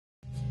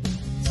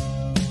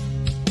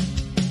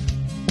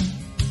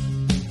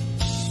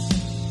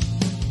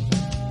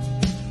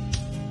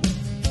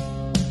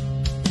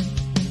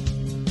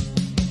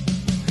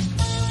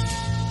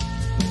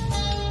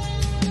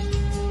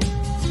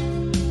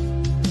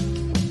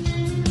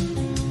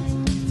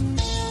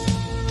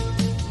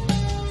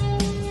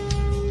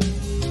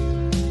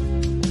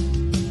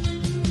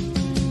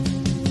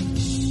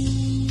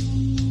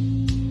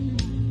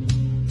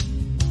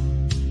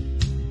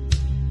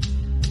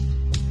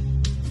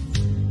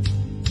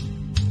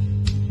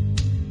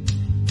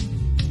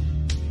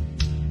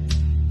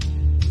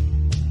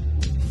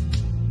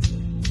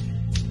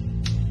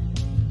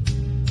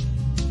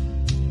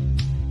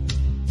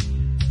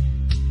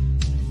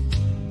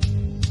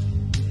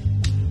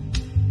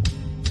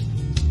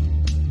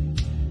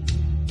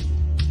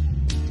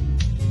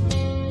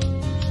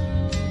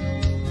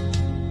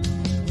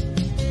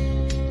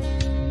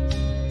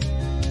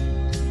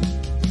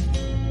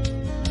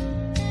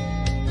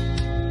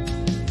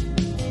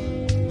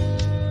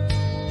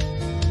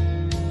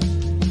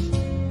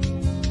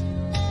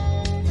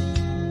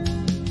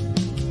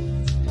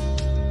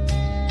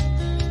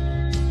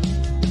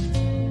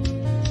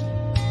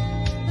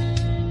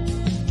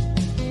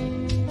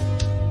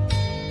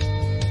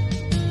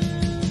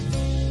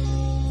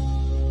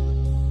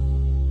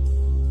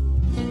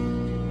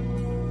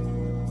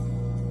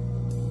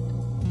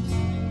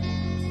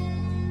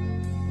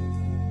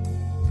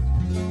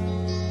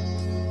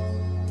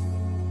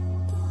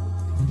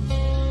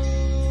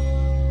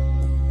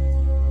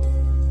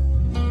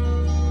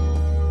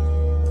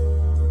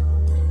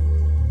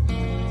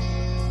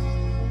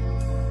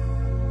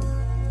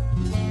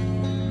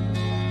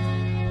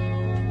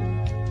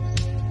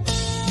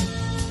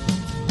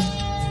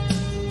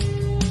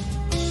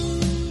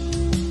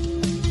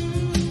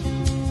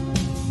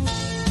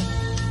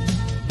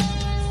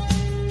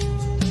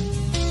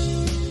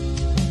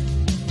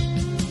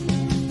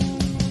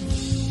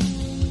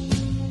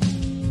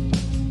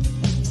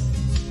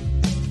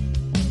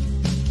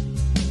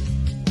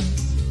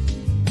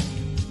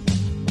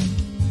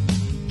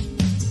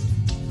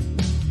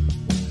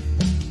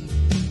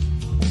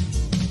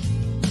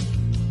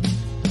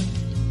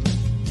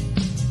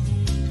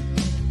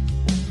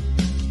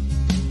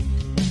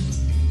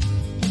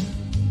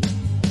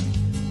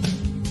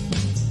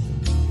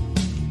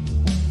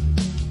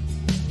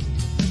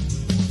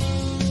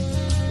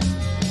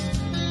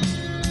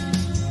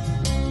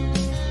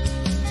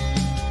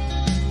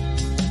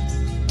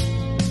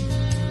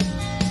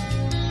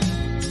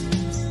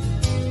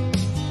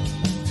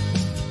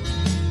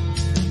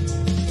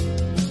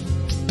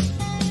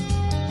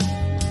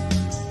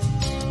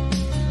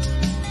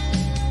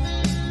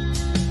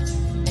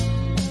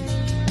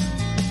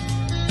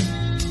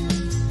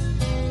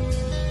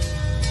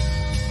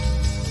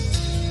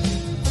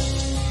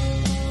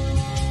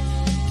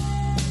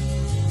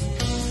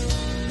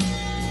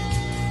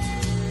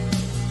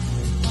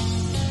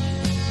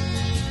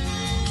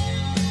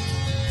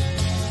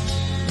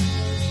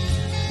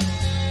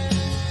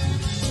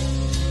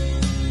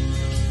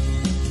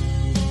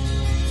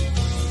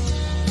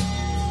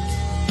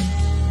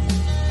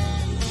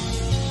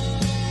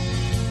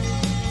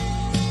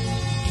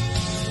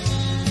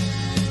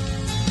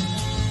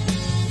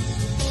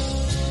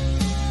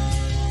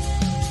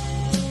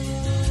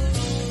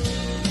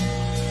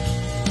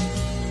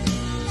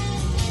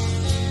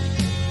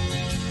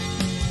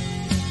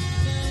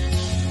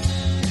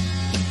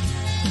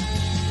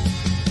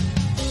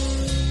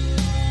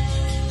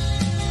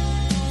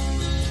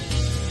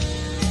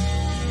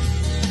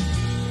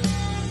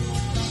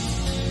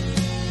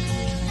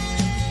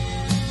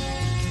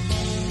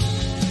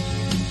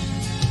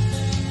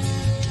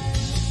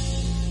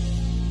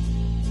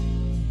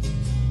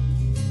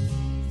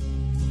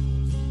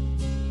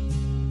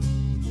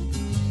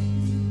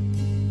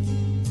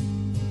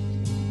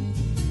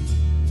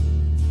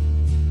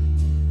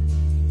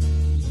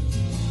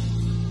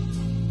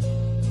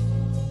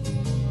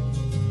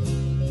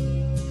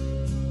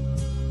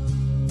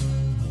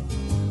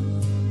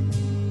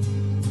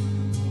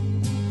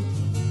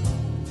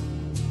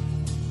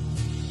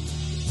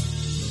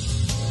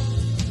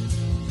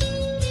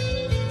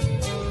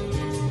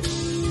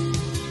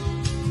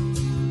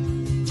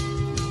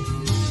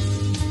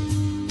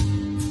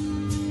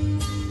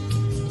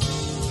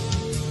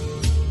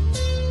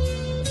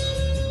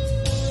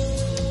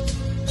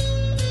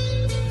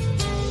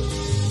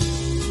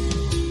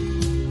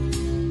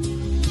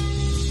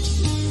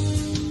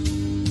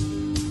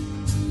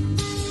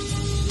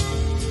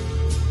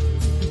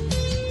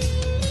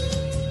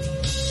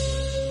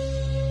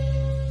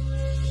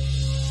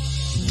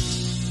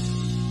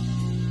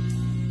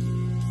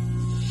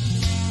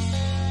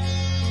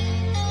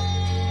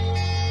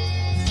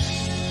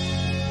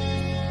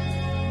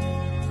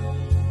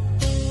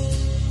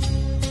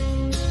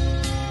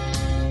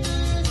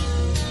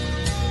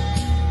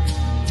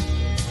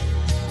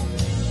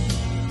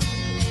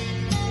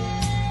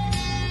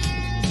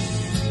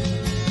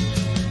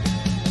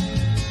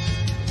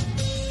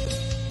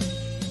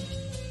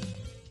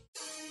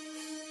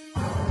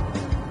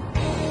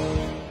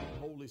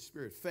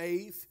Spirit.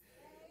 Faith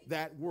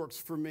that works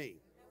for me.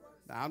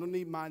 Now, I don't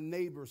need my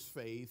neighbor's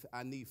faith.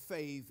 I need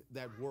faith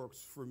that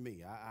works for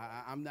me.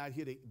 I'm not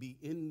here to be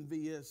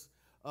envious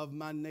of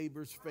my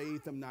neighbor's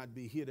faith. I'm not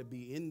here to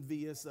be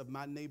envious of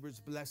my neighbor's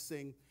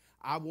blessing.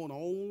 I want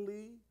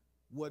only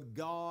what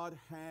God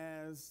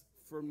has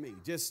for me.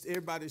 Just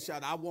everybody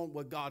shout, I want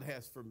what God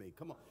has for me.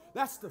 Come on.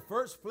 That's the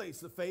first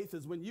place of faith,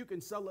 is when you can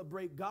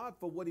celebrate God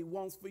for what he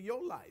wants for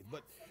your life.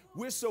 But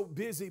we're so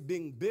busy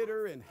being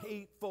bitter and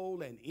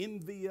hateful and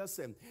envious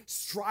and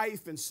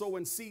strife and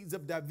sowing seeds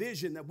of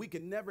division that we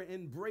can never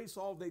embrace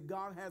all that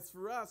God has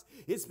for us.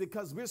 It's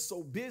because we're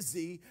so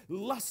busy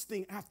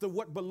lusting after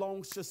what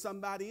belongs to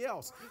somebody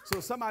else.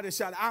 So somebody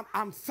shout,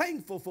 I'm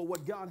thankful for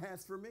what God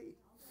has for me.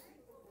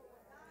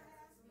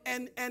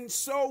 And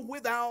so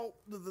without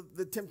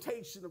the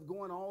temptation of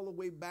going all the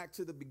way back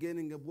to the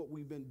beginning of what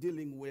we've been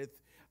dealing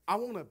with, I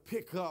want to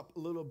pick up a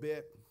little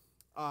bit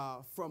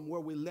from where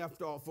we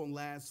left off on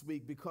last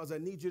week, because I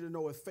need you to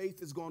know if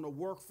faith is going to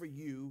work for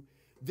you,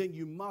 then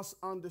you must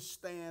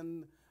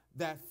understand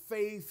that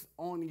faith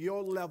on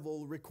your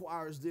level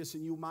requires this,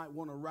 and you might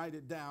want to write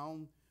it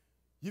down.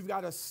 You've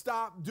got to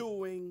stop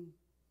doing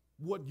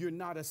what you're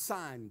not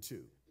assigned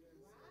to.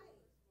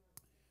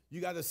 You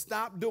got to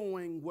stop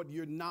doing what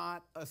you're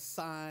not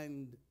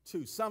assigned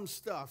to. Some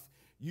stuff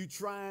you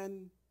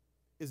trying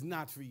is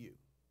not for you.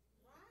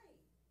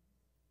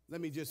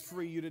 Let me just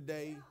free you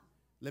today.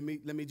 Let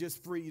me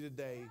just free you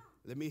today.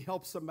 Let me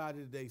help somebody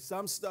today.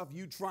 Some stuff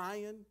you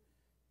trying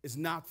is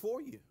not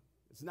for you.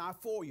 It's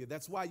not for you.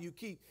 That's why you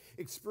keep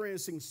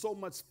experiencing so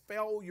much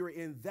failure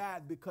in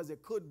that, because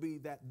it could be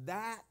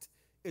that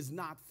is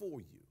not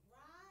for you.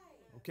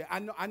 Okay,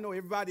 I know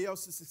everybody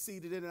else has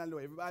succeeded in it. I know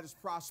everybody's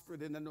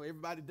prospered, and I know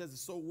everybody does it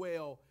so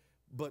well,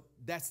 but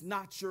that's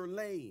not your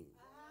lane.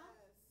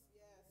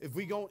 If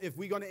we're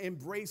going to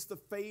embrace the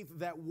faith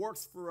that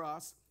works for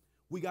us,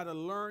 we got to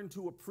learn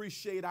to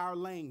appreciate our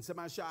lane.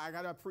 Somebody shout, I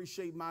got to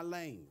appreciate my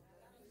lane.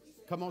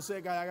 Come on, say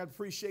it, I got to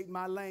appreciate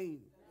my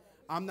lane.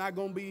 I'm not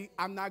going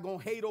to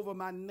hate over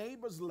my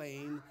neighbor's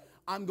lane.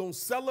 I'm going to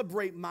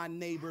celebrate my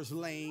neighbor's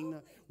lane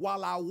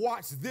while I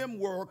watch them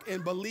work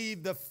and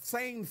believe the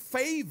same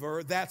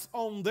favor that's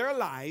on their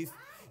life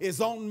is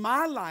on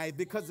my life,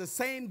 because the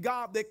same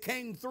God that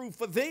came through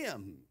for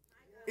them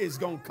is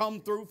going to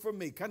come through for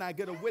me. Can I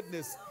get a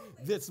witness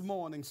this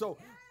morning? So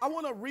I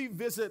want to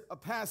revisit a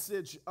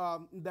passage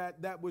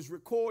that was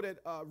recorded,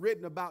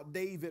 written about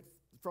David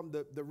from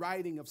the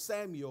writing of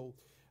Samuel.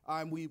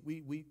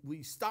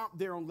 We stopped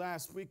there on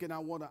last week, and I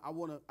want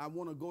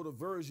to go to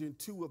version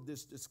 2 of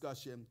this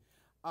discussion.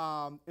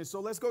 And so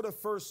let's go to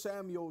 1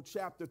 Samuel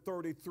chapter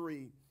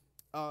 33,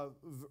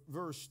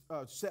 1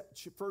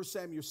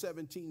 Samuel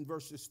 17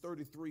 verses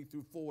 33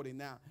 through 40.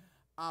 Now,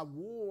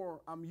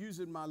 I'm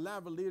using my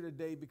lavalier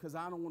today because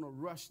I don't want to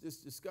rush this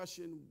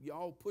discussion.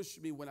 Y'all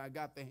pushed me when I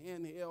got the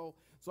handheld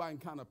so I can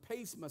kind of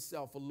pace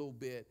myself a little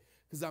bit,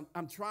 because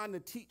I'm trying to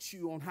teach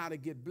you on how to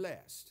get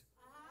blessed.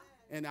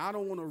 And I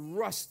don't want to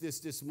rush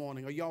this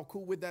morning. Are y'all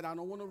cool with that? I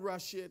don't want to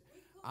rush it.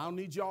 I don't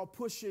need y'all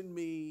pushing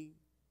me.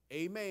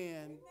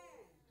 Amen.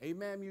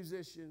 Amen,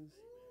 musicians.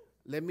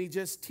 Let me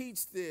just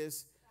teach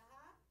this,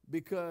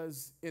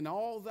 because in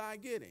all thy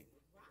getting,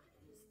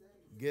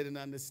 get an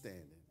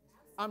understanding.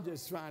 I'm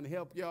just trying to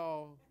help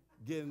y'all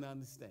get an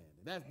understanding.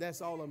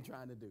 That's all I'm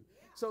trying to do.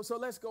 So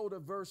let's go to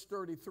verse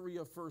 33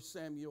 of 1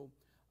 Samuel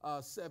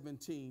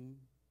 17.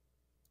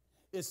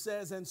 It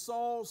says, and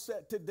Saul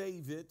said to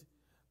David,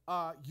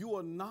 you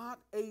are not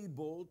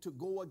able to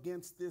go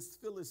against this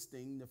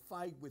Philistine to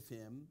fight with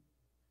him,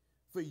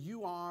 for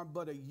you are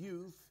but a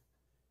youth,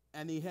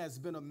 and he has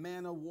been a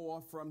man of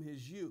war from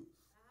his youth.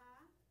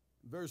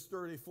 Verse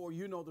 34,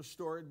 you know the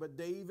story. But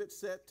David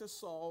said to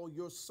Saul,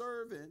 your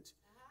servant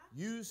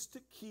used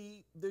to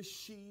keep the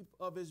sheep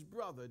of his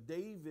brother.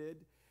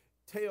 David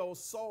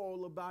tells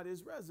Saul about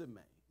his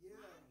resume.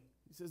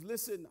 He says,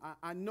 listen,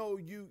 I know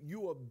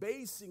you are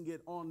basing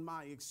it on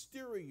my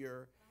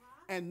exterior,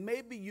 and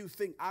maybe you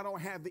think I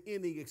don't have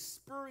any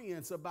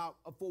experience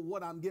for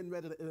what I'm getting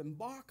ready to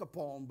embark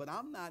upon, but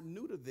I'm not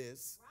new to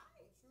this.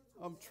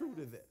 I'm true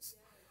to this.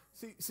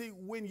 See,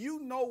 when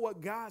you know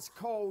what God's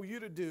called you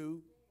to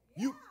do,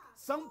 you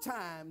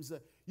sometimes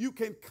you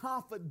can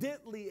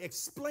confidently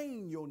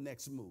explain your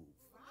next move.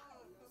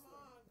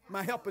 Am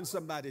I helping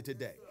somebody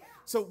today?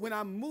 So when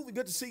I'm moving,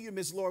 good to see you,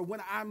 Miss Laura.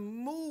 When I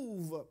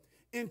move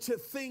into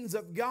things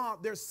of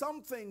God, there's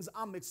some things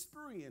I'm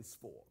experienced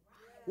for.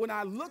 When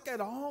I look at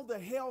all the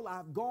hell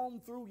I've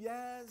gone through,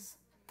 yes,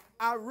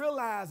 I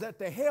realize that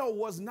the hell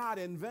was not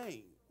in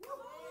vain.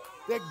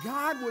 That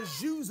God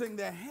was using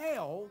the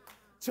hell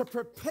to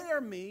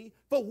prepare me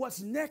for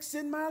what's next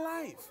in my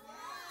life.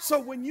 So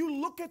when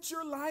you look at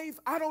your life,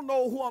 I don't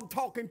know who I'm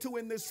talking to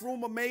in this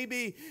room or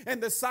maybe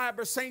in the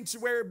cyber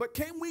sanctuary, but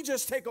can we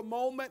just take a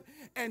moment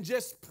and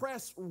just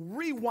press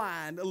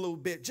rewind a little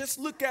bit? Just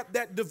look at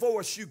that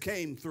divorce you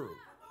came through.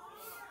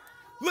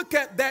 Look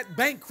at that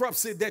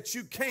bankruptcy that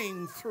you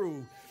came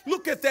through.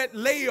 Look at that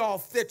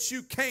layoff that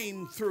you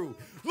came through.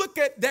 Look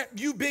at that,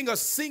 you being a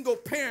single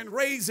parent,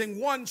 raising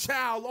one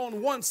child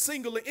on one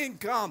single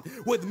income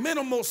with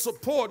minimal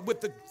support,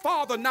 with the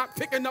father not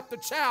picking up the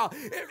child,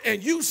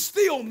 and you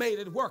still made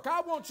it work.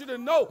 I want you to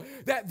know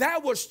that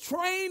that was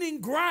training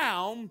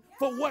ground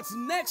for what's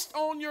next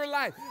on your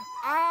life.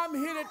 I'm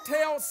here to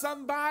tell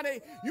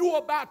somebody you're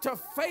about to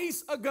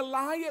face a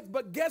Goliath,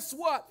 but guess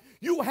what?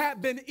 You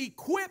have been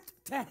equipped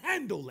to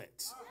handle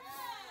it.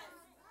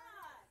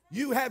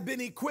 You have been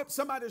equipped.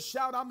 Somebody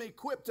shout, I'm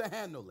equipped to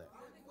handle it.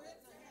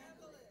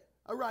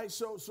 All right,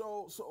 so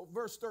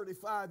verse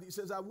 35, he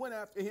says, I went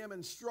after him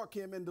and struck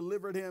him and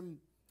delivered him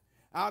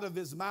out of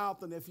his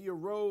mouth. And if he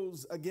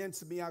arose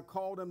against me, I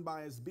called him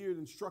by his beard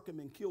and struck him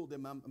and killed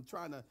him. I'm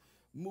trying to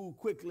move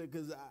quickly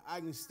because I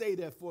can stay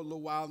there for a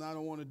little while, and I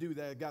don't want to do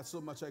that. I got so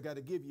much I got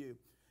to give you.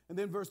 And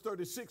then verse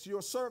 36,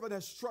 your servant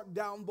has struck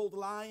down both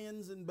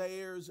lions and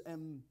bears,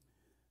 and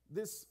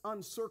this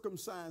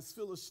uncircumcised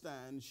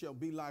Philistine shall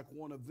be like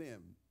one of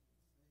them.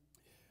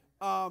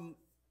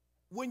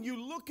 When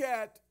you look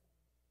at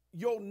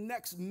your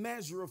next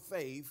measure of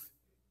faith,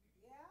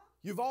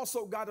 you've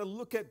also got to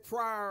look at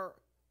prior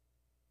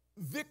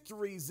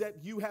victories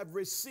that you have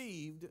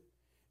received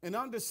and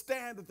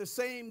understand that the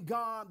same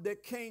God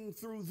that came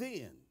through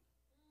then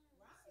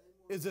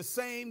is the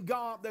same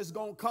God that's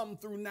going to come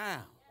through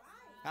now.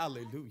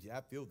 Hallelujah.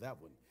 I feel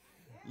that one.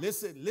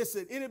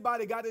 Listen,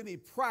 anybody got any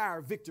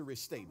prior victory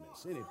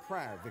statements? Any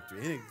prior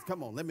victory?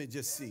 Come on, let me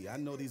just see. I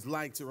know these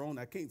lights are on.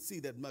 I can't see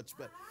that much,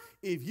 but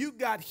if you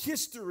got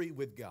history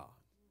with God,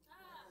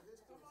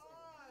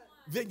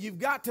 then you've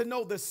got to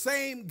know the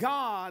same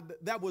God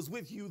that was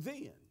with you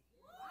then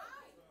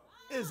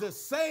is the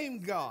same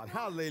God,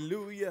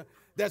 hallelujah,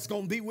 that's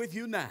going to be with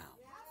you now.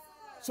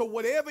 So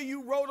whatever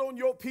you wrote on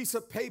your piece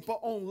of paper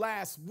on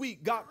last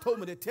week, God told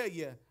me to tell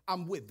you,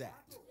 I'm with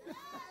that.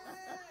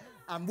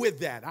 I'm with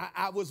that.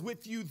 I was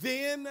with you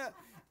then,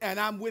 and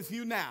I'm with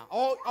you now.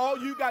 All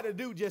you got to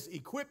do, just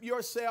equip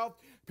yourself,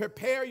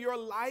 prepare your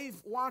life.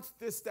 Watch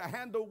this to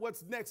handle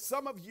what's next.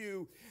 Some of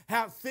you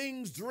have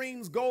things,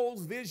 dreams,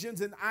 goals, visions,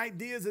 and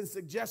ideas and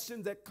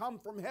suggestions that come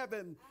from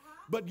heaven,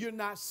 but you're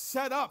not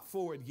set up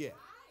for it yet.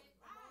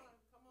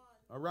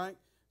 All right?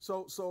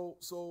 So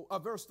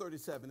verse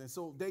 37, and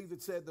so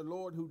David said, the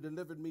Lord who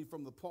delivered me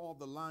from the paw of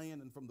the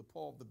lion and from the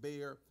paw of the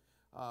bear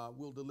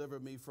will deliver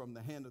me from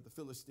the hand of the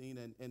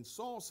Philistine. And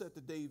Saul said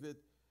to David,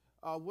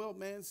 well,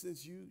 man,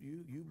 since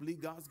you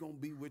believe God's going to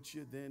be with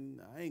you,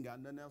 then I ain't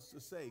got nothing else to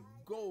say.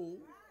 Go,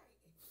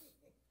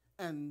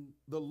 and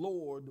the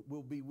Lord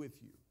will be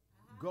with you.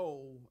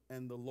 Go,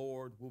 and the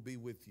Lord will be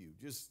with you.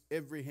 Just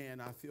every hand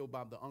I feel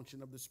by the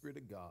unction of the Spirit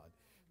of God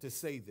to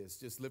say this.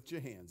 Just lift your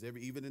hands,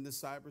 even in the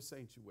cyber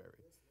sanctuary.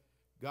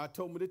 God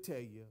told me to tell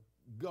you,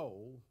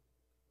 go,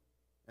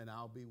 and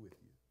I'll be with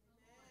you.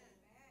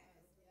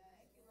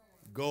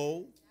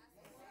 Go,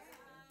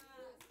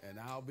 and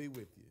I'll be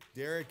with you.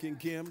 Derek and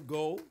Kim,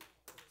 go,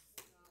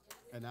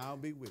 and I'll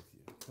be with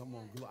you. Come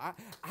on.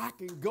 I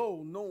can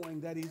go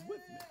knowing that he's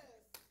with me.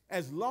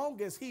 As long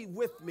as he's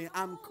with me,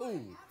 I'm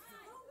cool.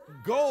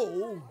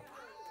 Go,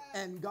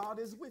 and God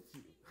is with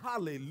you.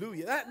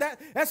 Hallelujah.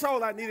 That's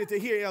all I needed to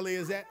hear, Ellie,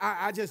 is that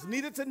I just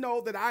needed to know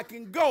that I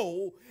can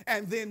go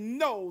and then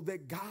know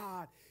that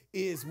God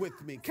is with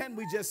me. Can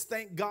we just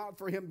thank God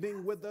for him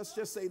being with us?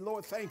 Just say,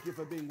 Lord, thank you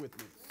for being with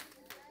me.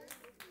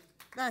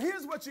 Now,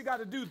 here's what you got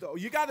to do, though.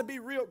 You got to be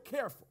real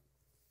careful,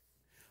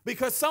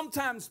 because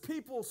sometimes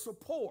people's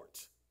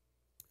support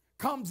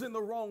comes in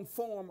the wrong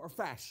form or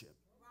fashion.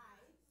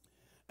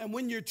 And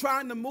when you're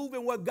trying to move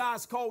in what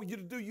God's called you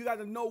to do, you got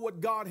to know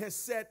what God has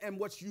said and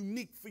what's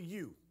unique for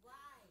you.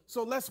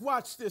 So let's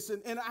watch this.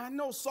 And I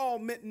know Saul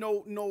meant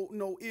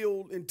no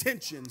ill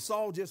intention.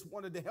 Saul just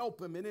wanted to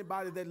help him.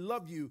 Anybody that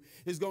loves you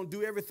is going to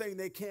do everything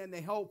they can to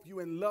help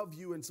you and love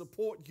you and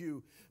support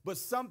you. But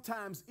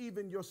sometimes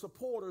even your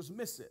supporters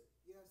miss it.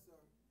 Yes, sir.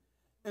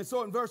 And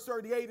so in verse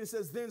 38, it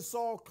says, then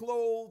Saul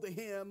clothed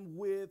him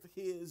with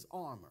his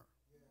armor.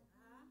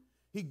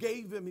 He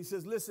gave him, he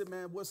says, listen,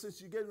 man, well, since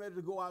you're getting ready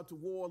to go out to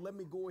war, let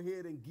me go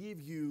ahead and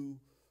give you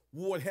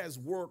what has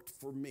worked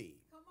for me.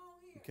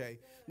 Okay.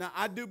 Now,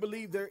 I do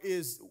believe there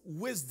is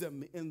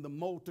wisdom in the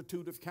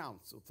multitude of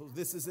counsel. So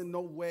this is in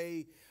no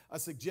way a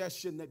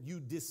suggestion that you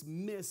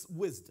dismiss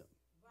wisdom.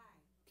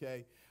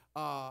 Okay.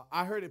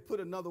 I heard it put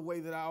another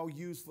way that I'll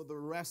use for the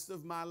rest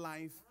of my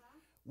life.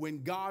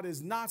 When God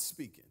is not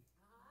speaking,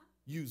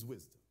 use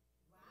wisdom.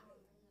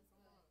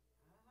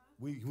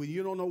 When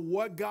you don't know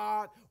what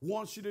God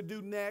wants you to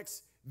do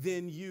next,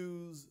 then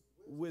use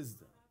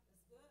wisdom.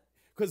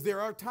 Because there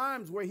are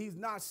times where he's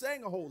not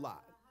saying a whole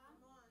lot.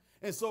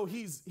 And so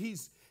he's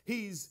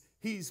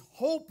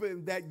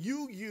hoping that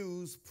you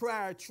use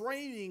prior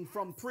training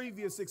from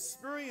previous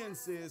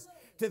experiences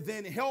to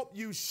then help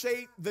you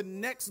shape the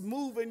next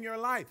move in your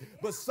life.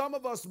 But some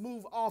of us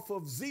move off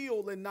of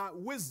zeal and not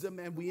wisdom,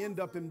 and we end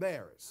up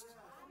embarrassed.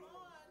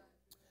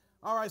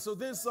 All right, so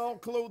then Saul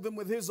clothed him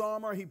with his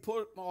armor. He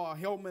put a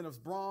helmet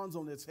of bronze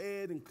on his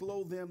head and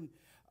clothed him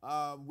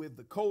with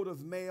the coat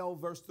of mail,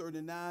 verse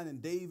 39,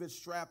 and David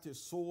strapped his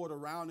sword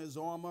around his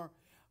armor.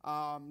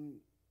 And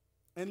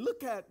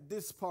look at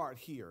this part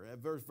here at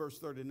verse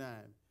 39.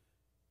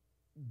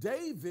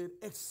 David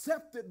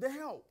accepted the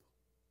help.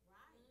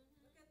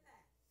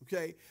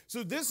 Okay,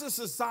 so this is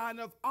a sign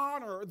of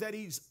honor that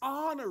he's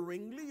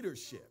honoring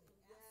leadership.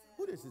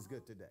 Who this is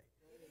good today?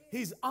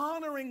 He's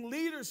honoring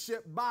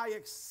leadership by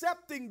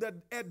accepting the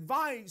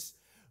advice,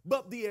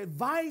 but the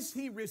advice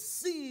he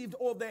received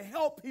or the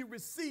help he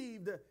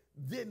received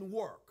didn't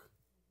work.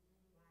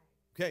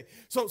 Okay,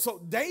 so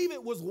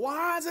David was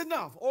wise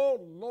enough. Oh,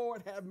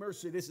 Lord, have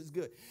mercy. This is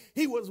good.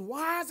 He was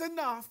wise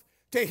enough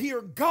to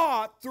hear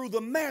God through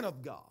the man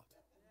of God.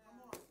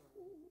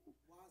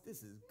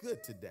 This is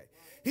good today.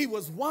 He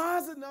was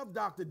wise enough,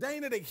 Dr.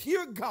 Dana, to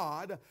hear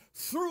God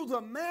through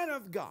the man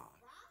of God.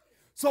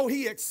 So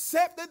he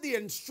accepted the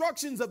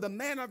instructions of the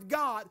man of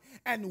God,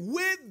 and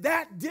when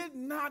that did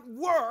not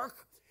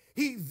work,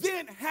 he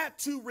then had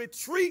to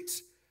retreat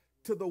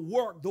to the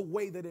work the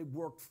way that it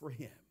worked for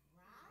him.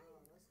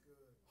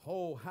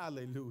 Oh,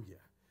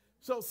 hallelujah.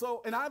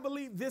 And I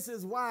believe this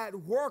is why it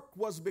worked,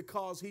 was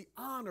because he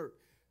honored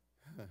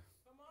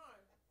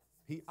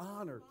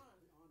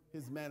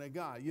his man of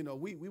God. You know,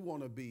 we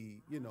want to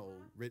be,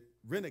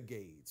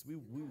 renegades. We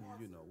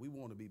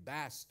want to be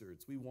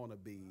bastards. We want to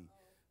be,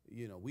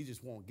 we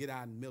just want to get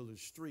out in the middle of the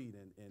street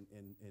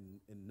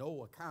and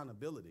no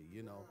accountability,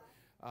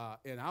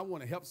 and I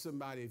want to help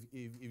somebody.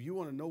 If you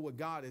want to know what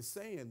God is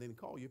saying, then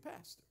call your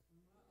pastor.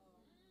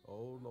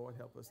 Oh, Lord,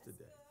 help us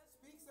today.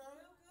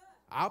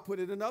 I'll put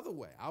it another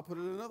way.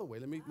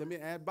 Let me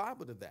add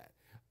Bible to that.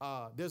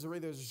 There's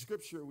a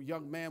scripture, a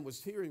young man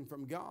was hearing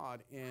from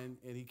God, and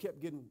he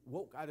kept getting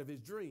woke out of his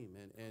dream,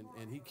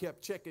 and he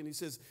kept checking. He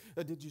says,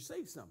 did you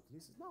say something? He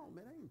says, no,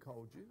 man, I ain't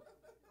called you.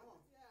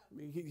 I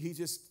mean, he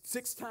just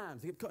 6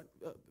 times. He kept,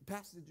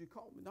 Pastor, did you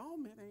call me? No,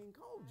 man, I ain't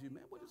called you,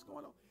 man. What is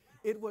going on?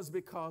 It was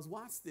because,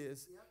 watch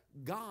this,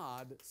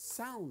 God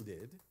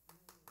sounded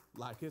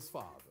like his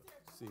father.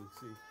 See,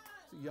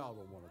 y'all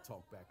don't want to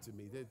talk back to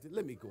me.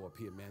 Let me go up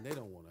here, man. They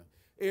don't want to.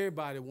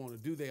 Everybody want to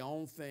do their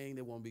own thing.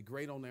 They want to be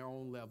great on their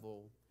own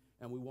level.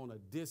 And we want to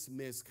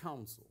dismiss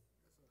counsel,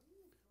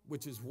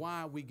 which is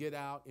why we get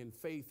out in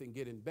faith and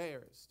get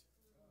embarrassed.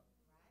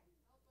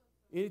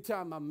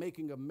 Anytime I'm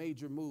making a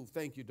major move,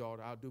 thank you,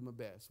 daughter, I'll do my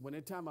best.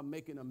 Anytime I'm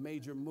making a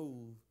major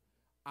move,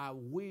 I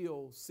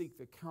will seek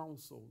the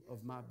counsel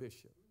of my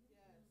bishop.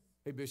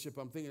 Hey, Bishop,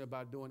 I'm thinking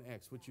about doing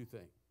X. What you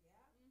think?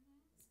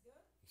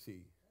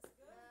 See,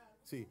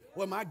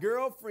 well, my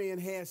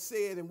girlfriend had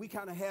said, and we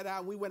kind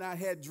of we went out,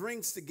 had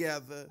drinks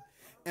together,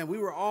 and we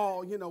were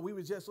all, it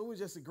was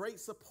just a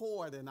great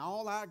support, and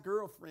all our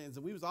girlfriends,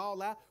 and we was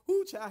all out.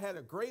 Child had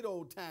a great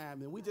old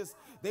time, and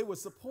they were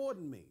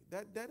supporting me.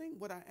 That ain't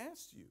what I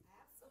asked you.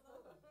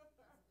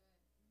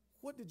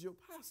 What did your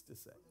pastor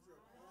say?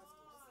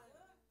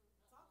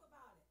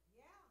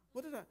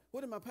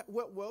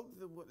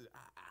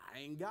 I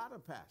ain't got a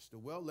pastor.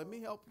 Well, let me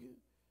help you.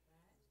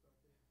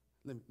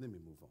 Let me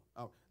move on.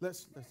 Oh, let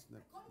me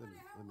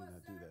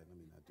not do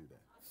that.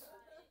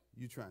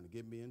 You trying to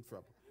get me in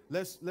trouble.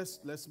 Let's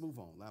move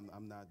on.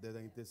 I'm not.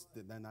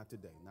 Not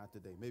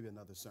today. Maybe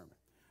another sermon.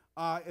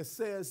 It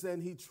says,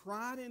 and he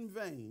tried in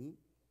vain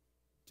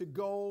to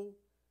go,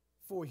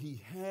 for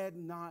he had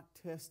not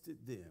tested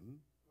them.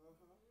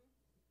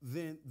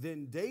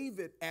 Then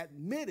David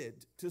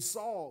admitted to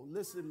Saul,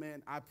 listen,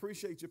 man, I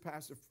appreciate your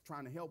pastor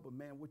trying to help, but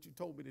man, what you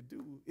told me to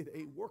do, it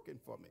ain't working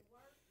for me.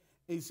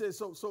 And he says,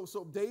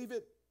 so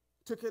David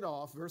took it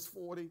off, verse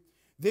 40.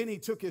 Then he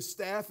took his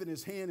staff in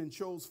his hand and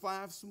chose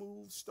 5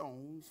 smooth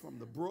stones from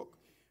the brook,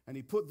 and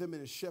he put them in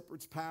his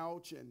shepherd's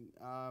pouch, and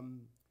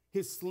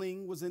his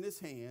sling was in his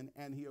hand,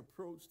 and he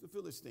approached the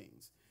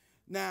Philistines.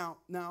 Now,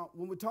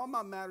 when we're talking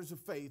about matters of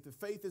faith, if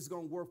faith is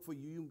going to work for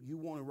you, you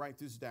want to write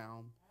this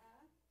down.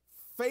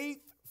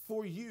 Faith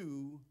for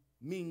you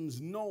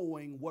means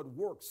knowing what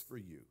works for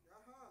you.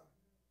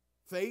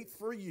 Faith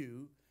for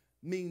you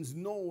means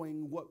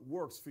knowing what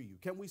works for you.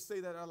 Can we say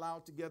that out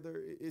loud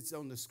together? It's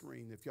on the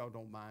screen if y'all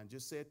don't mind.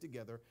 Just say it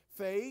together.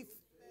 Faith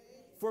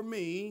for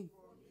me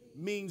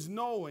means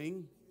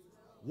knowing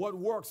what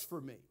works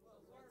for me.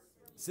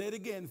 Say it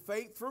again.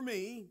 Faith for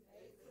me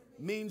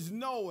means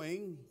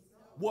knowing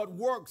what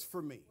works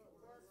for me.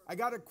 I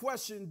got a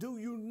question. Do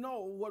you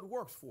know what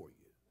works for you?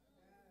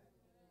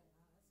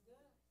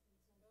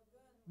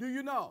 Do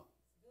you know?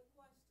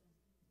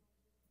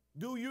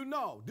 Do you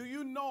know? Do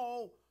you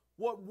know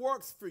what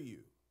works for you?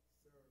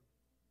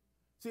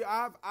 See,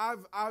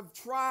 I've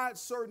tried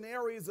certain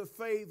areas of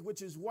faith,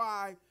 which is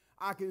why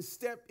I can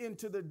step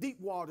into the deep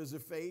waters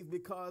of faith,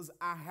 because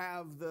I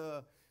have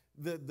the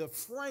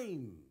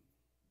frame,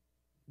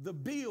 the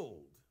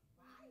build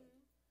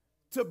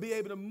to be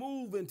able to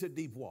move into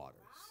deep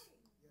waters.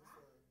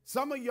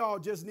 Some of y'all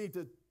just need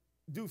to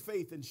do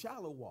faith in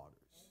shallow waters.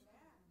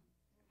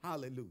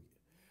 Hallelujah.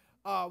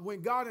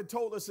 When God had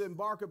told us to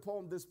embark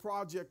upon this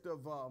project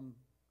of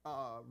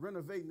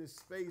renovating this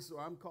space,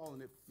 or I'm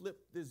calling it flip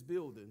this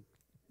building.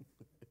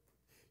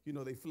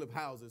 They flip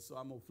houses, so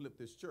I'm going to flip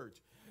this church.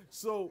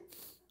 So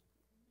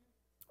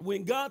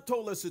when God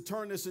told us to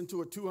turn this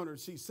into a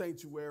 200-seat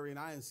sanctuary, and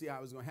I didn't see how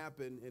it was going to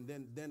happen, and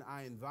then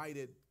I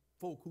invited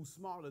folk who's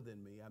smarter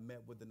than me. I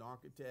met with an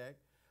architect.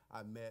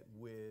 I met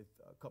with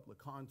a couple of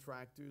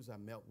contractors. I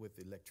met with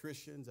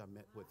electricians. I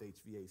met with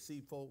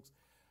HVAC folks.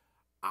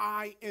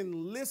 I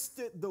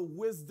enlisted the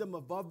wisdom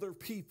of other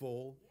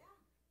people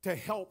to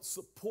help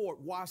support,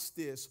 watch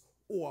this,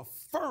 or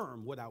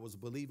affirm what I was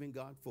believing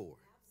God for.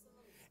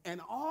 And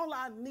all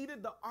I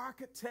needed the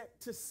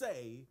architect to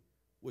say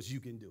was, you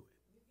can do it.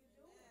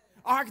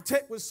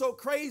 Architect was so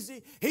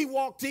crazy. He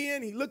walked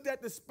in, he looked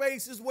at the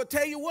spaces. Well,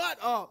 tell you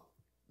what,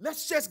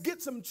 let's just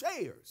get some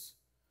chairs.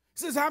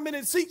 He says, how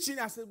many seats you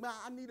need? I said, man,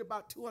 I need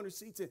about 200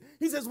 seats in.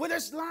 He says, well,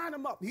 let's line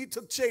them up. He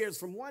took chairs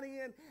from one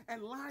end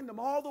and lined them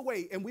all the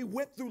way. And we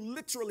went through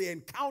literally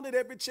and counted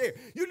every chair.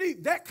 You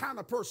need that kind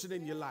of person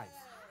in your life.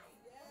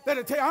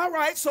 That'll tell you, all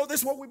right, so this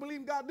is what we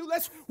believe God do.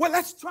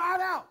 Let's try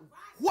it out.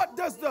 What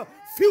does the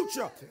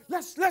future?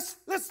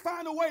 Let's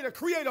find a way to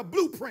create a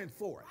blueprint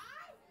for it.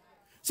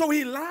 So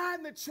he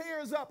lined the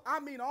chairs up. I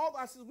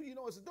said, well, you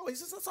know, it's a door. He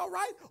says, that's all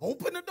right.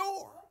 Open the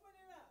door.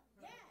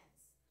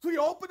 So he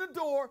opened the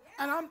door,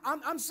 and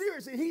I'm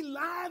serious. And he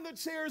lined the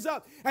chairs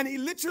up, and he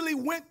literally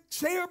went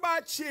chair by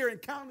chair and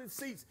counted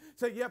seats.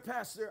 Said, yeah,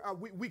 Pastor,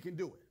 we can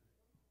do it.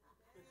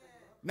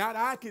 Not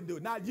I can do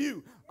it. Not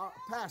you,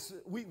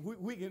 Pastor. We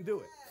can do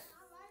it.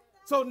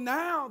 So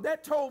now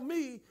that told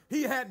me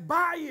he had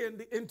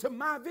buy-in into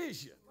my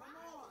vision.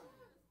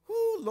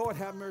 Ooh, Lord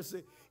have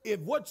mercy. If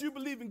what you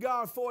believe in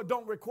God for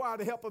don't require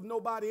the help of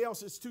nobody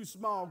else, it's too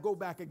small, go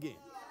back again.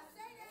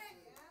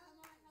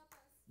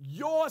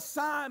 Your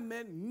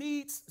assignment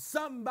needs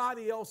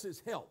somebody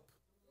else's help.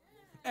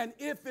 And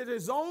if it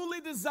is only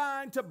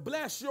designed to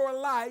bless your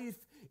life,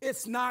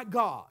 it's not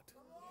God.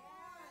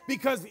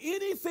 Because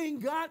anything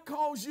God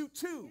calls you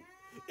to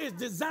is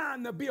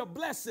designed to be a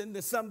blessing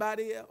to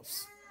somebody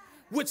else.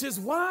 Which is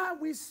why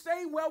we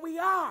stay where we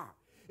are.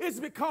 It's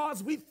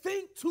because we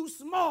think too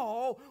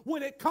small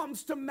when it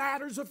comes to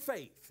matters of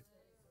faith.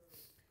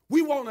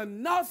 We want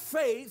enough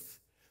faith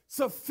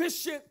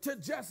sufficient to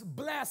just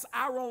bless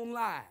our own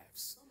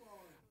lives.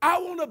 I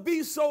want to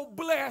be so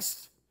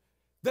blessed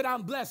that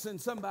I'm blessing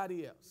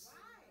somebody else.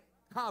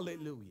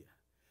 Hallelujah.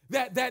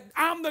 That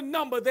I'm the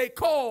number they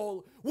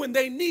call when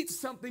they need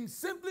something,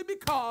 simply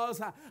because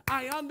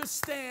I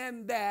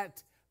understand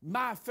that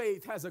my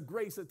faith has a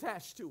grace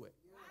attached to it.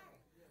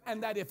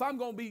 And that if I'm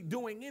going to be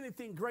doing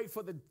anything great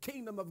for the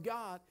kingdom of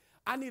God,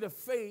 I need a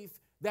faith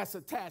that's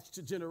attached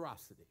to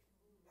generosity.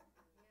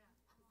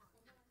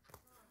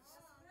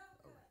 All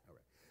right.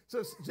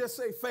 So just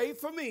say, faith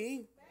for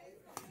me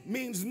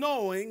means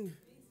knowing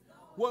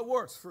what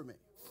works for me.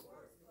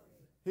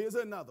 Here's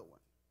another one.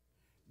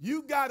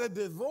 You got to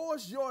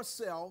divorce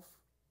yourself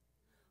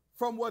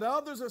from what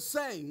others are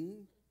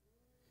saying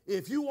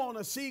if you want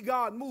to see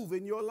God move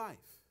in your life.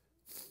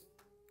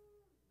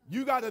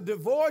 You got to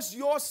divorce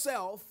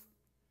yourself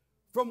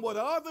from what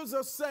others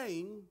are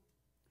saying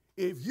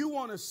if you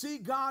want to see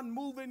God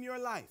move in your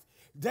life.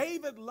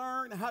 David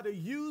learned how to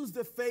use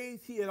the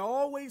faith he had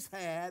always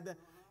had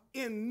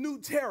in new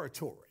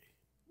territory.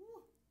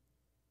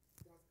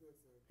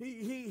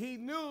 He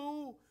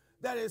knew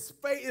that his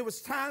faith, it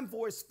was time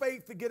for his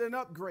faith to get an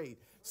upgrade.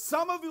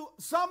 Some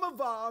of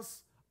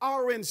us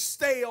are in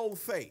stale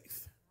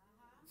faith.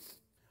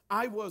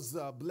 I was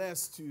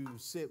blessed to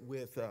sit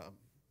with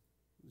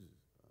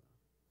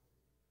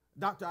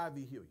Dr.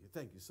 Ivy Hilliard.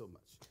 Thank you so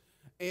much.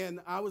 And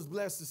I was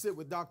blessed to sit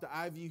with Dr.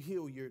 Ivy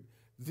Hilliard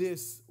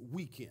this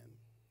weekend.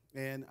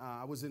 And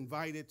I was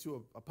invited to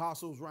an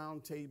Apostles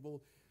Round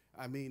Table.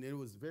 I mean, it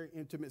was a very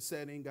intimate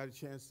setting. Got a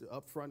chance to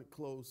up front and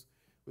close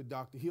with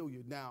Dr.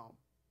 Hilliard. Now,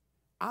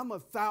 I'm a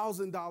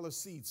 $1,000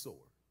 seed sower.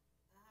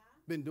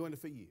 Been doing it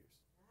for years.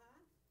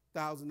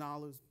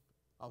 $1,000,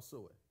 I'll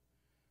sow it.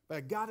 But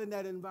I got in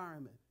that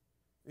environment,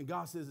 and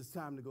God says it's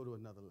time to go to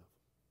another level.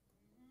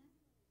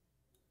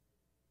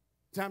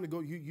 Time to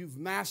go. You've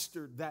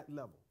mastered that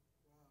level.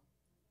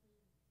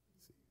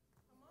 See.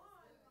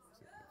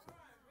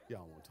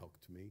 Y'all won't talk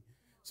to me.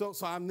 So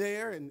I'm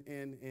there,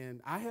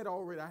 and I had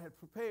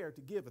prepared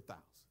to give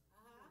 1,000.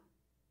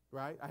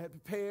 Right? I had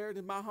prepared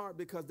in my heart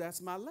because that's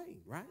my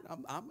lane, right?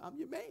 I'm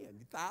your man.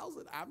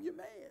 1,000, I'm your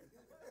man.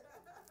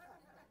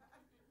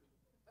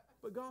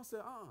 But God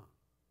said,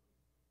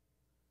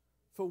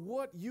 for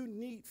what you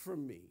need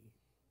from me,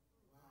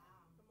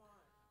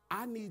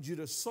 I need you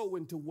to sow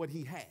into what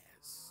he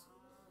has.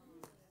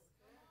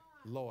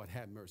 Lord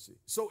have mercy.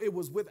 So it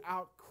was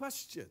without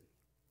question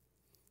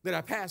that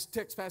I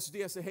text Pastor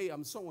D. I said, hey,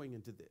 I'm sowing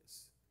into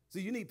this. So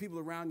you need people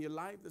around your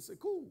life that say,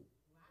 cool.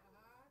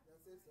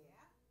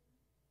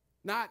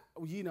 Not,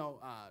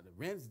 the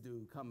rent's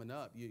due coming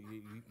up. You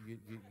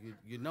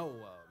know,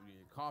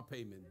 your car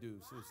payment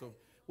due.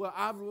 Well,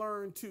 I've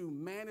learned to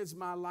manage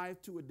my life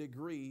to a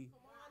degree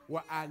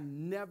where I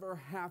never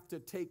have to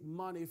take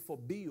money for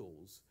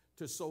bills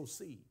to sow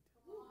seed.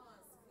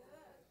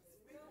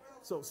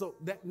 So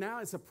that now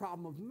it's a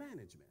problem of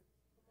management.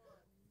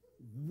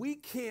 We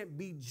can't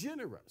be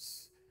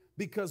generous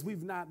because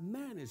we've not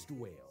managed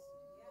well.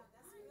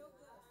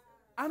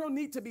 I don't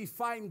need to be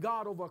fighting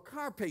God over a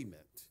car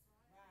payment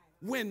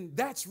when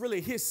that's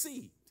really his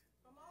seed.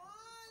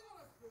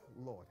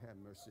 Lord have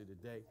mercy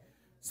today.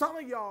 Some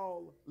of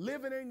y'all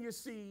living in your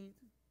seed,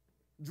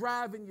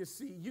 driving your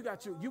seed.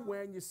 You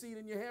wearing your seed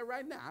in your hair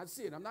right now. I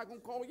see it. I'm not going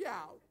to call you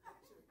out.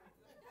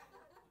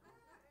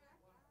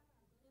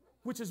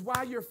 Which is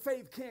why your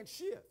faith can't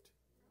shift.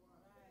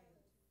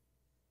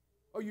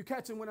 Are you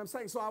catching what I'm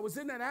saying? So I was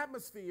in that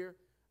atmosphere.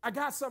 I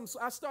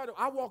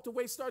walked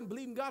away starting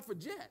believing God for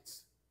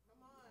jets.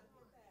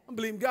 I'm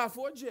believing God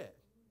for a jet.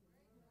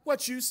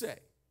 What you say?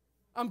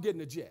 I'm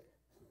getting a jet.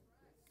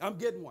 I'm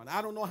getting one.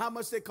 I don't know how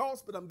much they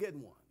cost, but I'm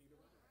getting one.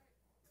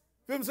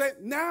 You know what I'm saying?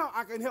 Now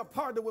I can help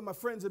partner with my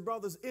friends and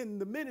brothers in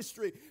the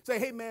ministry. Say,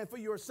 hey, man, for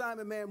your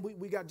assignment, man,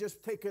 we got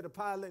just take care of the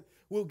pilot.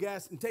 We'll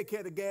gas and take care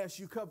of the gas.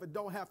 You cover.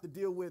 Don't have to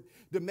deal with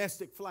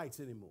domestic flights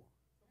anymore.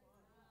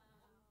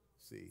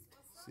 See.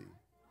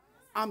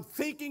 I'm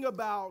thinking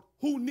about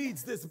who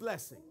needs this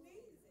blessing.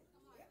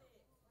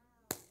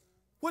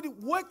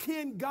 What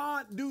can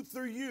God do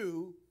through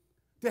you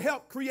to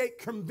help create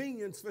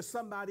convenience for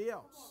somebody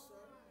else?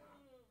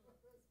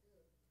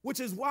 Which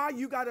is why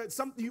you got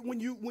to, when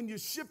you're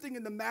shifting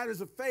in the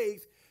matters of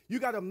faith, you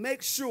got to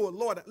make sure,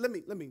 Lord, let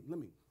me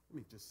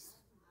just,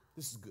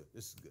 this is good.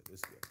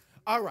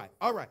 All right.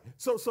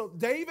 So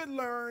David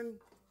learned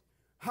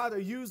how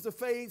to use the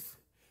faith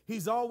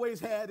he's always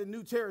had in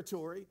new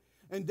territory.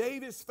 And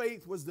David's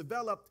faith was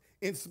developed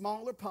in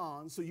smaller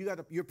ponds. So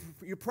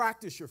you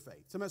practice your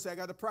faith. Somebody say, I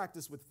got to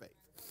practice with faith.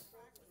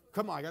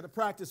 Come on, I got to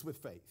practice with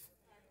faith.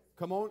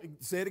 Come on,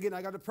 say it again.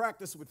 I got to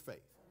practice with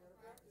faith.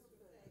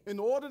 In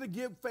order to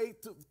give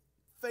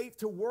faith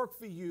to work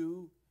for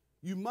you,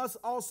 you must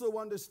also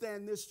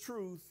understand this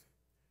truth.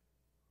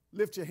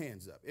 Lift your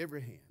hands up, every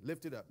hand.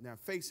 Lift it up. Now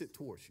face it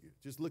towards you.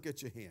 Just look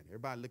at your hand.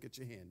 Everybody look at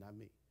your hand, not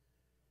me.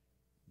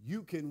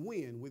 You can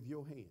win with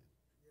your hand.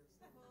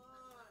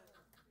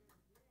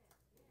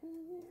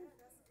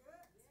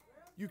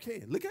 You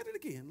can. Look at it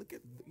again. Look at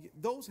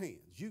those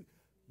hands.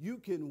 You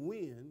can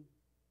win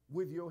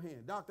with your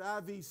hand. Dr.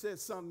 IV said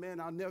something, man,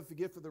 I'll never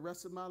forget for the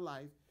rest of my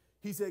life.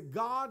 He said,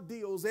 God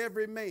deals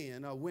every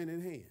man a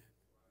winning hand.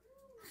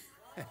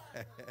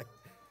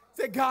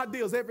 Said, God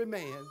deals every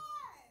man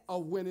a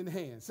winning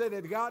hand. Say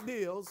that God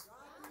deals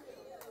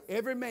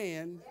every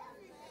man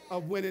a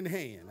winning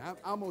hand.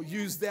 I'm going to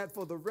use that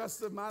for the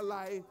rest of my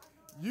life.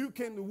 You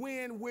can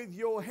win with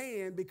your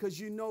hand because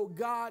you know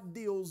God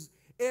deals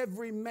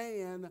every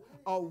man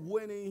a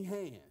winning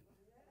hand.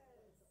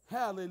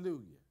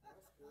 Hallelujah.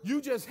 You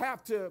just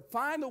have to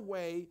find a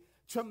way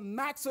to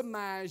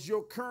maximize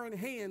your current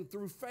hand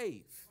through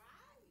faith.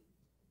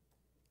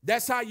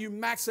 That's how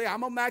you say,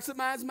 I'm going to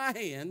maximize my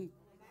hand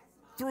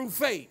through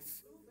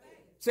faith.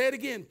 Say it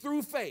again,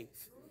 through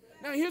faith.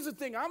 Now, here's the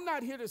thing. I'm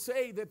not here to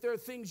say that there are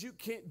things you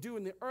can't do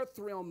in the earth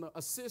realm to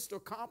assist or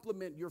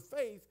complement your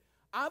faith.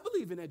 I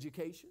believe in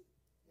education.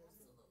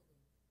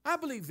 I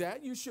believe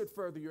that. You should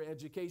further your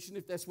education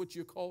if that's what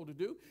you're called to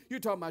do. You're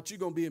talking about you're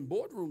going to be in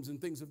boardrooms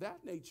and things of that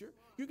nature.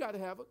 You got to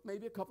have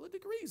maybe a couple of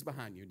degrees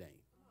behind your name.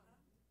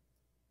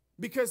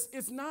 Because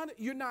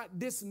you're not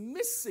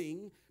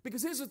dismissing,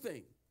 because here's the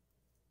thing.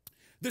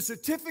 The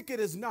certificate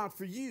is not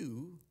for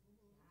you,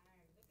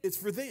 it's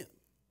for them.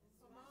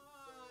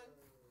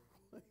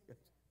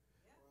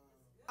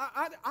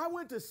 I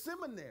went to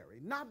seminary,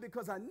 not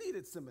because I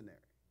needed seminary.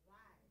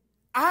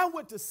 I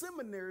went to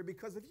seminary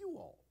because of you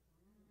all.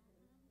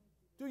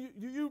 Do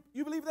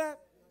you believe that?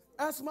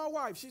 Ask my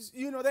wife.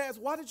 They ask,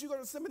 why did you go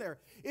to seminary?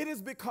 It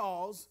is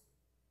because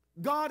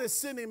God is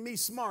sending me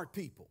smart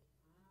people.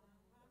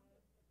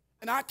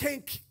 And I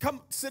can't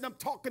sit up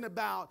talking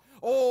about,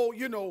 I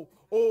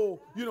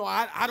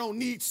don't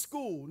need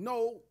school.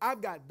 No,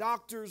 I've got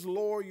doctors,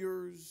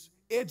 lawyers,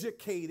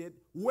 educated,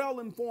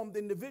 well-informed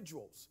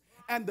individuals.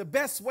 And the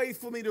best way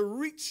for me to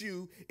reach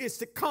you is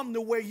to come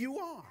to where you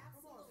are.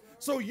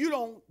 So you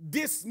don't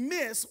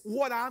dismiss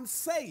what I'm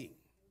saying.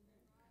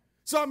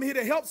 So I'm here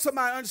to help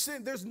somebody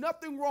understand there's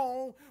nothing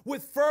wrong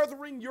with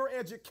furthering your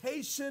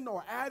education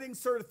or adding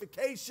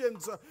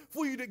certifications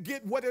for you to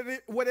get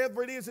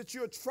whatever it is that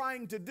you're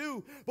trying to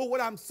do. But what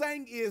I'm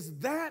saying is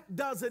that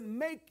doesn't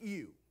make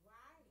you.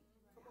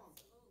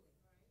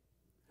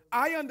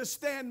 I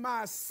understand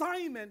my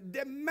assignment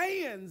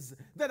demands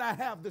that I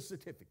have the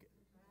certificate.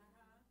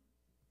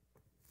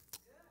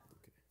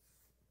 Okay.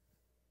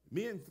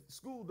 Me and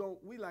school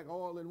we like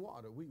oil and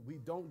water. We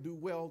don't do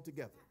well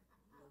together.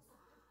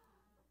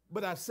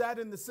 But I sat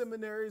in the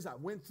seminaries. I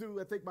went through,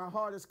 I think my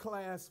hardest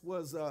class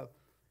was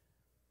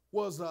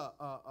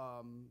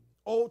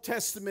Old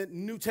Testament,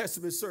 New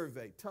Testament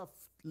survey. Tough.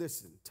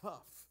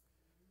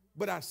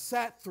 But I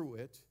sat through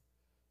it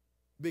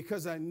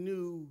because I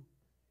knew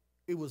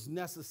it was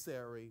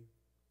necessary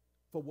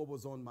for what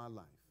was on my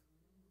life.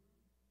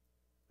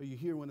 Are you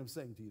hearing what I'm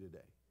saying to you today?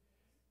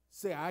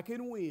 Say, I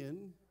can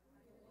win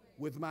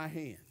with my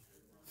hand.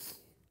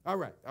 All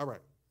right.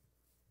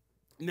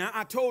 Now,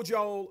 I told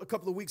y'all a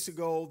couple of weeks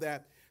ago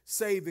that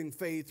saving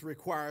faith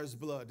requires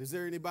blood. Is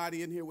there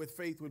anybody in here with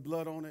faith with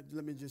blood on it?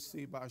 Let me just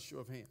see by a show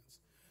of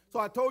hands. So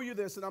I told you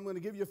this, and I'm going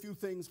to give you a few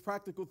things,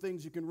 practical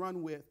things you can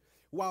run with.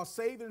 While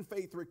saving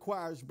faith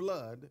requires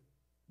blood,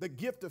 the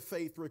gift of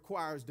faith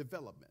requires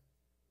development.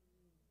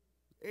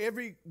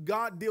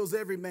 God deals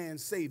every man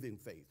saving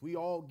faith. We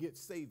all get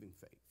saving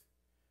faith.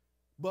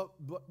 But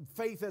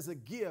faith as a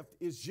gift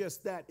is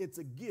just that. It's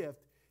a gift.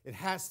 It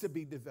has to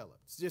be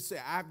developed. Just say,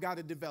 I've got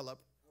to develop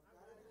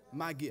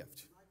my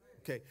gift.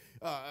 Okay.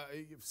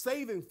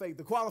 Saving faith,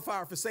 the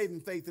qualifier for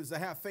saving faith is to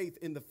have faith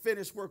in the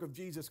finished work of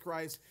Jesus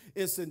Christ.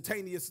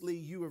 Instantaneously,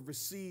 you have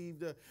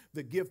received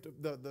the gift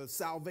of the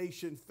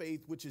salvation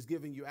faith, which is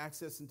giving you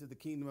access into the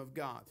kingdom of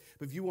God.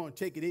 But if you want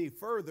to take it any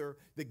further,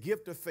 the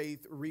gift of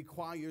faith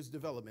requires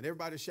development.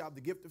 Everybody shout,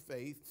 the gift of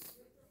faith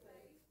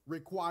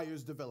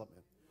requires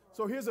development.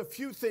 So here's a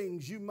few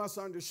things you must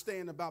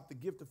understand about the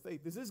gift of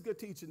faith. Is this good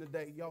teaching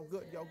today? Y'all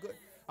good? Y'all good?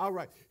 All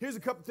right. Here's a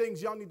couple things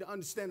y'all need to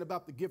understand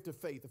about the gift of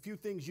faith. A few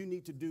things you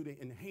need to do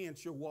to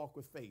enhance your walk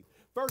with faith.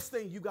 First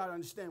thing you got to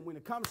understand when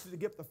it comes to the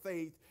gift of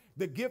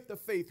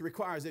faith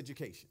requires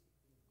education.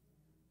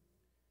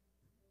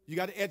 You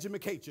got to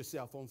educate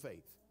yourself on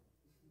faith.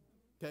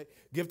 Okay?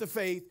 Gift of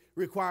faith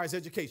requires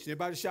education.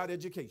 Everybody shout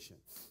education.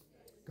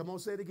 Come on,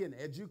 say it again.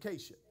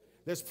 Education.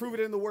 Let's prove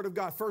it in the Word of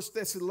God. 1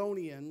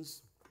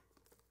 Thessalonians.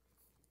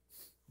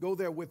 Go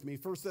there with me.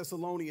 1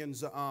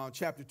 Thessalonians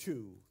chapter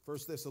 2. 1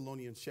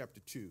 Thessalonians chapter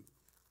 2.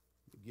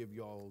 I'll give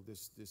you all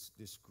this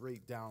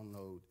great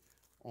download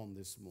on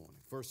this morning.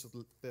 1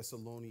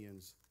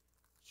 Thessalonians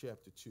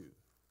chapter 2.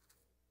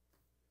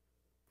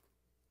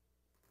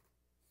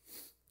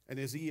 And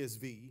there's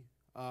ESV.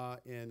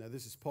 And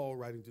this is Paul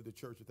writing to the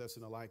church of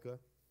Thessalonica.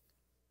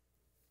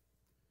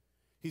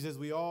 He says,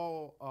 we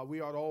ought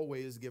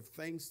always give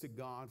thanks to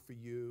God for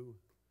you,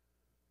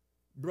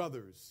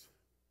 brothers,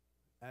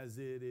 as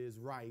it is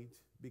right,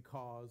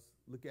 because,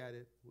 look at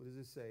it, what does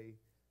it say?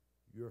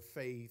 Your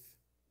faith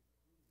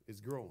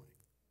is growing.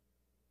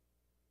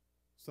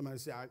 Somebody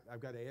say, I've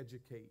got to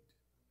educate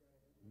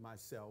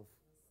myself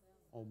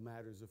on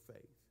matters of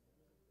faith.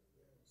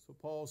 So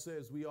Paul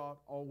says we ought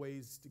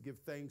always to give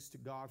thanks to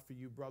God for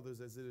you,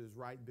 brothers, as it is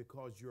right,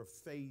 because your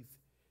faith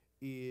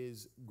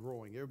is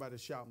growing. Everybody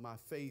shout, my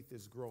faith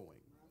is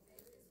growing.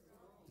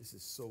 This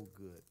is so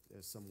good.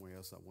 There's somewhere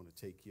else I want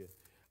to take you.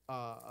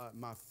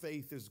 My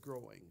faith is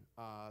growing.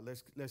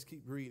 Let's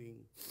keep reading.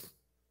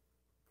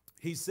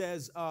 He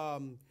says,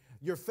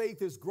 your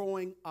faith is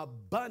growing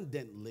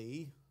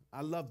abundantly.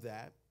 I love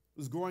that.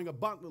 It's growing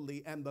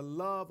abundantly, and the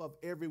love of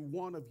every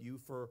one of you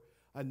for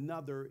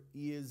another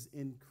is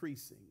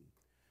increasing.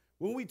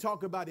 When we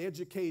talk about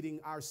educating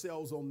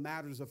ourselves on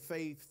matters of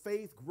faith,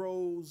 faith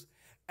grows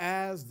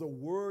as the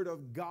Word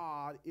of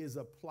God is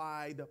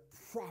applied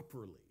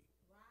properly.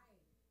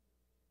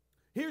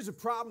 Right. Here's a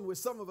problem with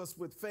some of us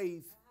with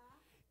faith.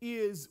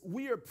 Is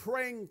we are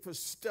praying for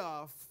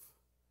stuff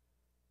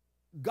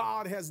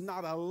God has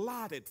not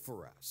allotted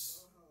for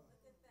us.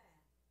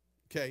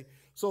 Okay,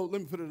 so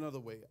let me put it another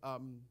way.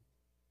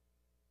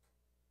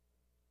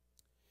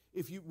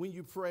 When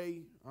you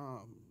pray,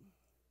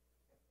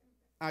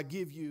 I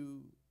give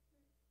you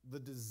the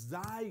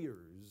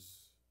desires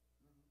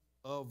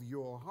of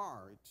your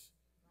heart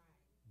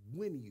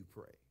when you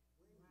pray.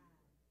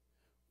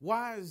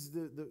 Why is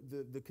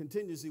the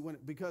contingency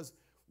because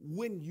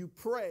when you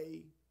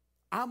pray,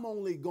 I'm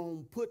only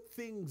going to put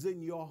things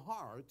in your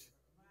heart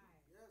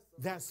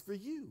that's for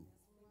you.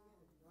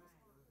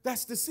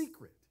 That's the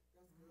secret.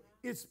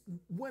 It's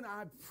when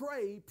I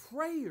pray,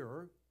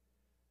 prayer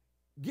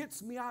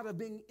gets me out of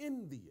being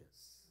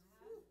envious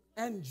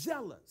and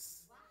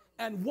jealous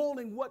and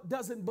wanting what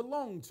doesn't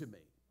belong to me.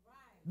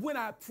 When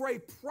I pray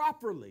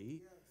properly,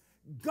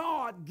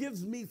 God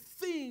gives me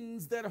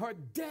things that are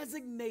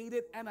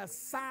designated and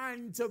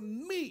assigned to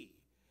me,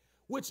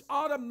 which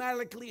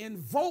automatically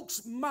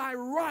invokes my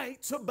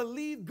right to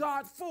believe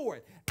God for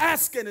it.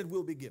 Ask and it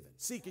will be given.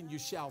 Seek and you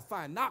shall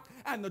find. Knock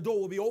and the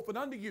door will be open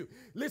unto you.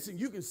 Listen,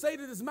 you can say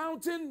to this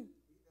mountain,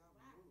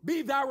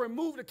 be thou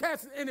removed or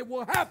cast it, and it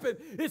will happen.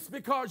 It's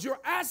because you're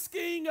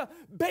asking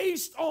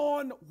based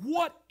on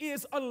what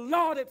is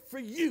allotted for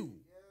you.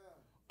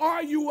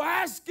 Are you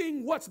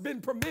asking what's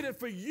been permitted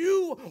for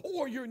you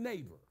or your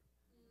neighbor?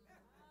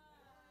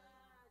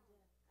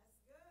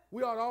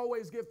 We ought to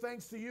always give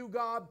thanks to you,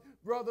 God,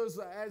 brothers,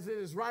 as it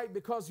is right,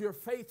 because your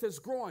faith is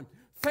growing.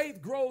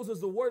 Faith grows as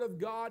the Word of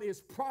God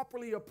is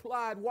properly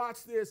applied.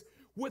 Watch this.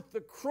 With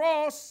the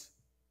cross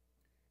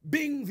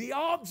being the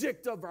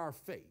object of our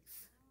faith.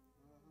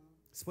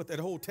 That's what that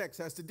whole text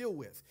has to deal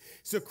with.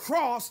 It's the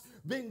cross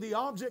being the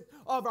object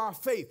of our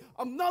faith.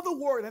 Another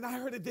word, and I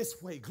heard it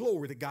this way.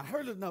 Glory to God. I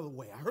heard it another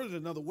way. I heard it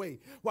another way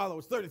while I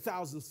was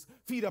 30,000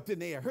 feet up in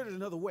the air. I heard it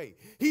another way.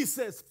 He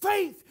says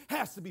faith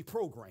has to be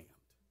programmed.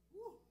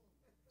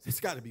 It's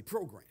got to be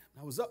programmed.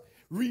 I was up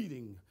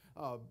reading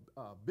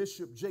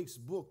Bishop Jake's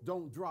book,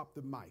 Don't Drop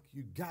the Mic.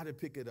 You got to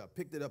pick it up.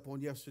 Picked it up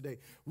on yesterday,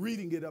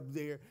 reading it up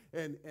there.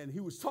 And he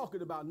was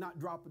talking about not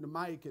dropping the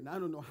mic. And I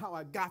don't know how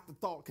I got the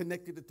thought,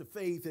 connected it to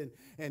faith.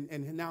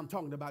 And now I'm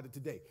talking about it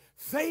today.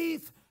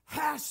 Faith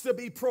has to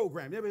be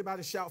programmed.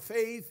 Everybody shout,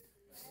 faith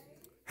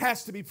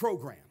has to be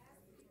programmed.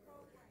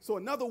 So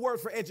another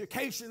word for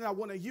education I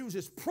want to use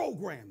is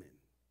programming.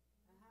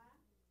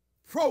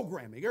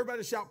 Programming.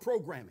 Everybody shout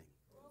programming.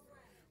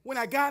 When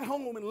I got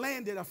home and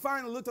landed, I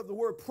finally looked up the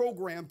word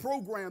program.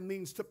 Program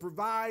means to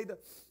provide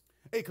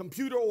a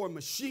computer or a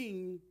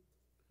machine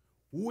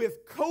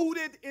with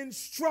coded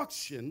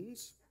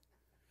instructions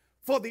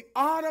for the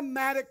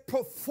automatic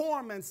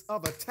performance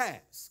of a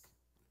task.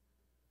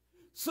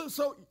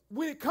 So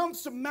when it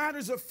comes to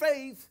matters of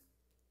faith,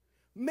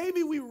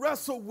 maybe we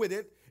wrestle with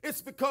it.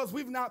 It's because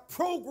we've not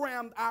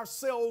programmed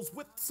ourselves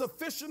with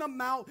sufficient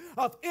amount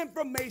of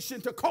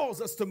information to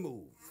cause us to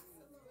move.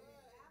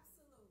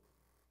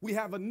 We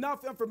have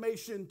enough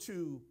information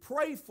to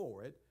pray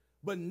for it,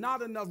 but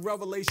not enough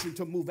revelation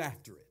to move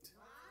after it.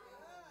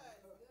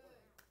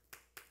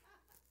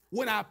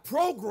 When I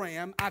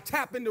program, I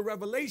tap into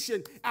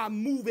revelation, I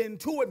move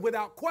into it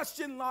without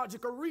question,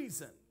 logic, or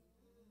reason.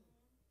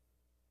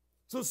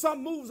 So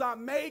some moves I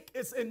make,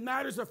 it's in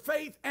matters of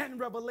faith and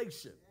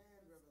revelation.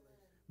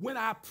 When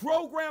I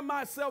program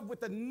myself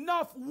with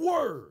enough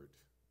word,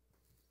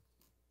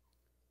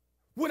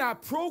 when I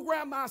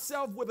program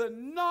myself with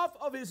enough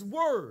of his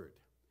word,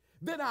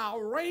 then I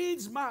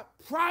arrange my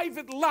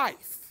private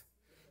life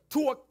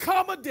to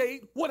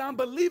accommodate what I'm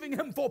believing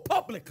him for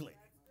publicly.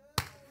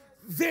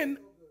 Then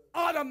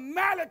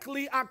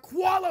automatically I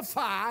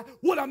qualify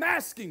what I'm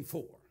asking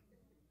for.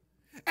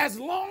 As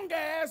long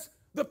as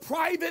the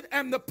private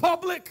and the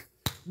public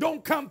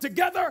don't come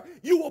together,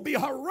 you will be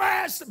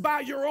harassed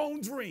by your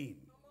own dream.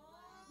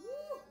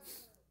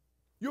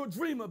 You'll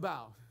dream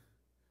about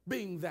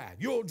being that.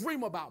 You'll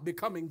dream about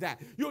becoming that.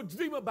 You'll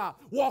dream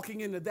about walking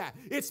into that.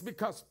 It's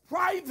because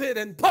private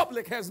and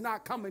public has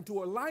not come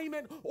into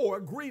alignment or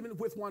agreement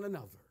with one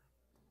another.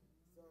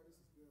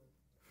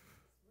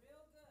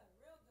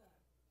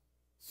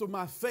 So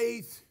my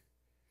faith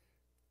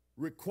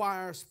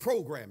requires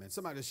programming.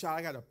 Somebody shout,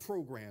 I got to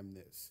program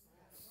this.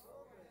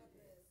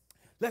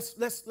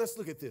 Let's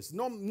look at this.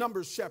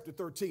 Numbers chapter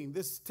 13.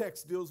 This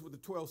text deals with the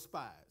 12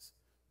 spies.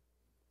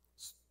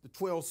 The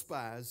 12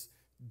 spies,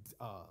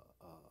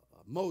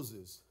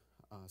 Moses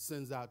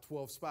sends out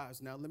 12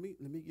 spies. Now, let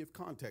me give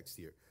context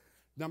here.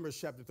 Numbers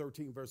chapter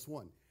 13, verse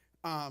 1.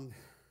 And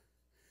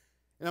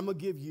I'm going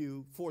to give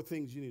you 4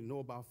 things you need to know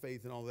about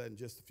faith and all that in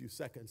just a few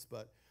seconds.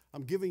 But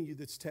I'm giving you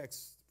this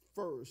text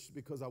first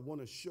because I want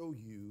to show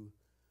you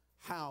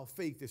how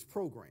faith is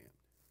programmed.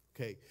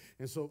 Okay?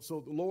 And so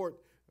the Lord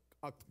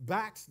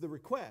backs the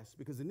request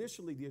because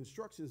initially the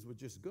instructions would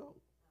just go.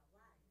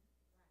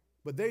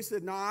 But they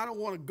said, no, I don't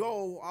want to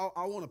go.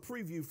 I want to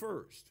preview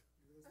first.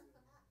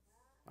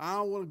 I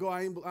don't want to go.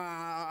 I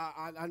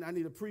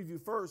need a preview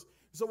first.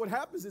 So what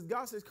happens is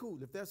God says, cool,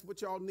 if that's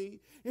what y'all need.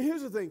 And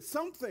here's the thing.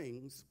 Some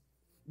things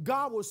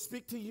God will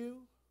speak to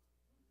you.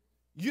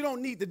 You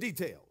don't need the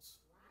details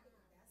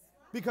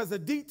because the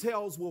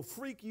details will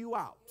freak you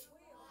out.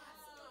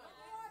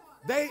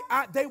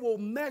 They will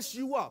mess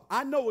you up.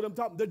 I know what I'm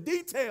talking about. The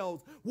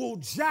details will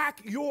jack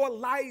your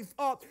life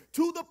up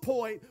to the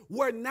point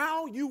where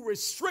now you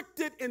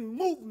restricted in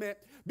movement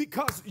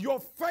because your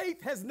faith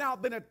has now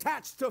been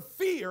attached to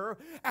fear.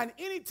 And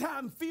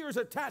anytime fear is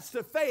attached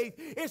to faith,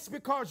 it's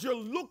because you're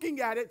looking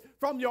at it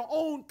from your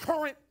own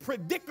current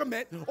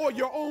predicament or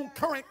your own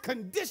current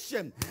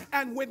condition.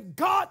 And when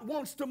God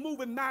wants to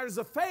move in matters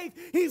of faith,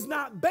 he's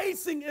not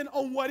basing it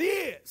on what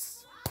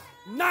is,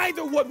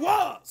 neither what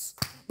was,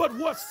 but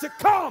what's to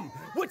come,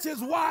 which is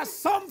why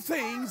some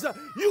things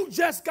you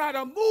just got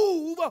to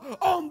move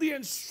on the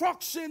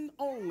instruction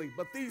only.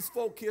 But these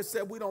folk here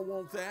said, we don't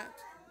want that.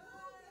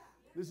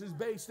 This is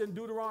based in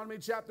Deuteronomy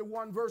chapter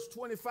 1, verse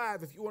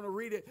 25, if you want to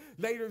read it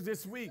later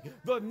this week.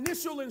 The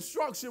initial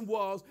instruction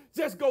was,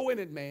 just go in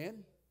it,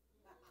 man.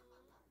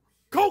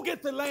 Go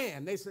get the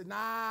land. They said,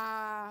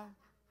 nah.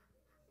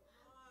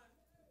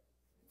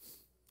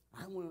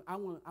 I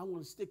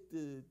want to stick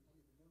the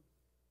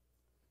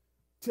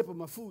tip of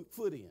my foot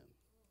in.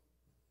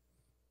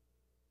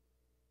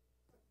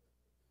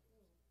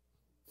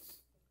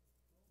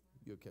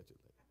 You'll catch it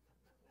later.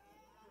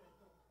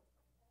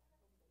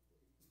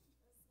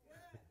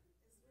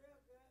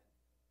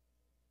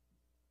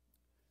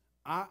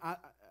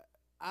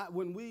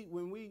 When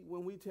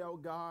we tell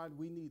God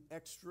we need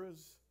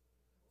extras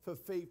for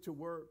faith to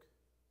work,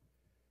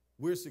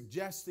 we're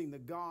suggesting to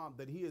God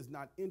that he is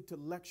not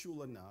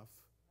intellectual enough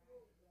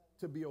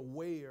to be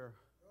aware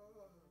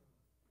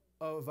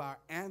of our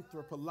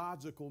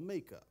anthropological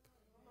makeup.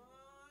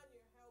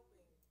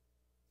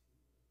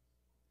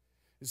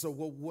 And so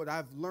what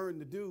I've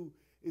learned to do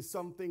is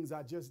some things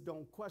I just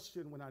don't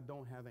question when I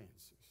don't have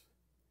answers.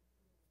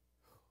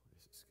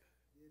 This is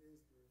good.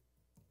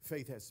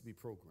 Faith has to be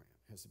programmed.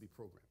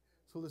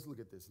 So let's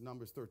look at this.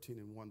 Numbers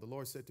 13:1. The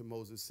Lord said to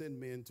Moses, send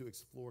men to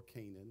explore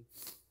Canaan,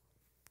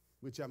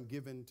 which I'm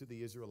given to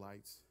the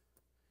Israelites.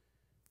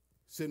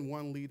 Send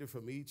one leader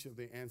from each of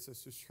the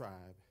ancestors'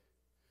 tribe.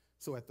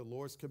 So at the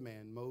Lord's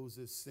command,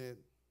 Moses sent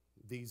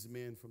these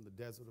men from the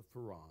desert of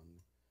Paran,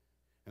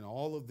 and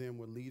all of them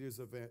were leaders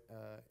of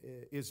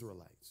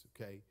Israelites.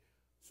 Okay,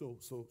 so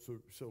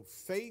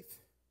faith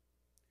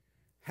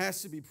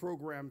has to be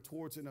programmed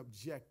towards an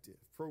objective,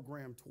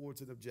 programmed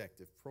towards an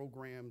objective,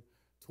 programmed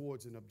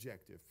towards an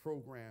objective,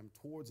 programmed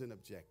towards an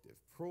objective,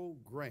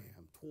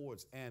 programmed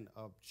towards an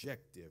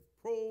objective,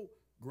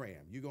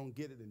 program. You're going to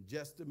get it in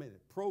just a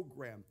minute.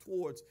 Program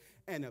towards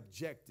an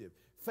objective.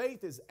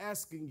 Faith is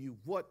asking you,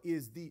 what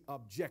is the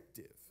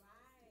objective?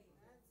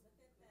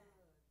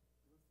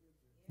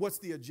 What's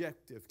the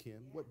objective,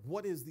 Kim?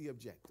 What is the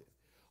objective?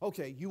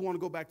 Okay, you want to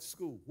go back to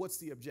school. What's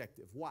the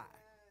objective? Why?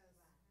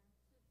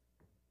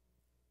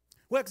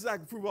 Well, because I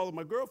can prove all of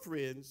my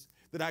girlfriends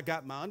that I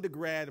got my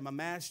undergrad and my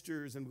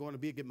master's and going to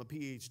be get my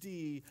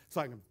PhD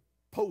so I can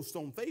post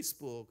on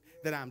Facebook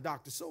that I'm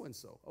Dr.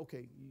 So-and-so.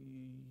 Okay,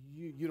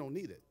 you don't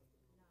need it.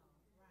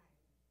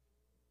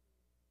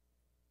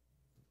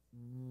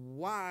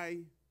 Why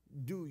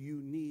do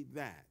you need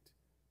that?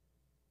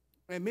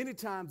 And many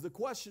times the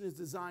question is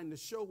designed to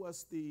show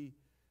us the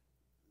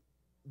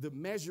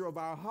measure of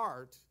our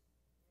heart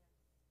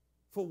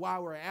for why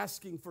we're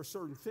asking for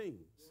certain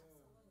things.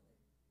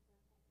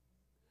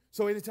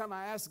 So anytime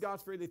I ask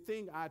God for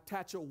anything, I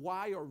attach a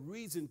why or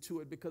reason to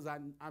it because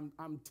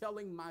I'm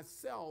telling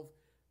myself,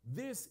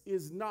 this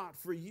is not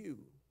for you.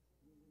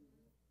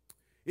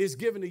 It's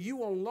given to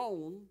you on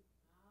loan.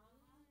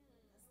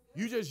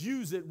 You just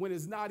use it when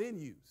it's not in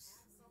use.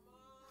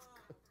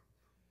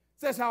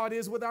 That's how it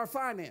is with our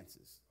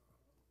finances.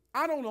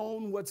 I don't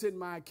own what's in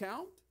my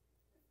account.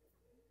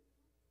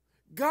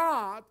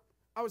 God,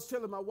 I was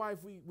telling my wife,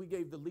 we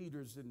gave the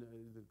leaders in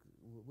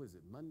what is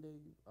it, Monday,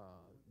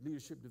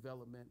 leadership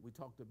development. We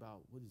talked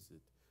about, what is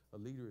it? A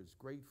leader is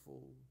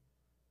grateful.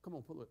 Come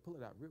on, pull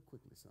it out real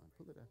quickly, son.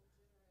 Pull it out.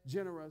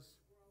 Generous,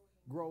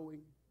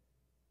 growing.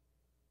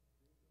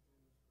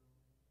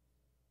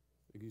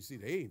 You can see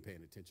they ain't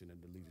paying attention in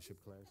the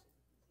leadership class.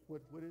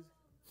 What is it?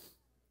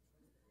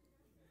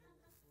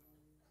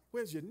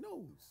 Where's your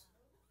nose?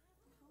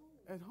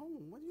 At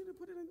home. Why do you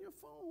put it on your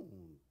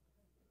phone?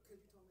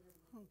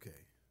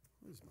 Okay.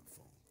 Where's my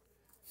phone?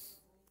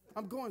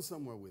 I'm going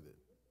somewhere with it.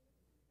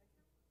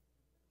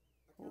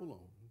 Hold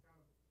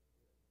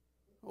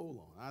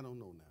on. I don't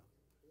know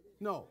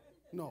now.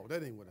 No,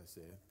 that ain't what I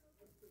said.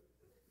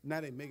 Now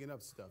they making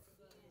up stuff.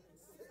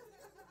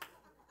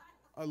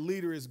 A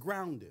leader is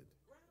grounded.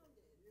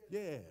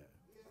 Yeah.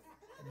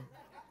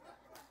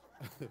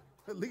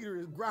 A leader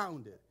is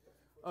grounded.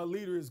 A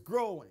leader is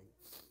growing.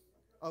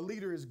 A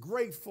leader is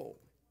grateful.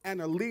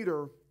 And a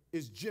leader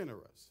is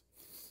generous.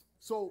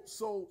 So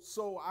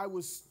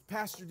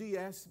Pastor D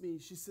asked me,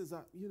 she says,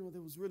 that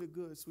was really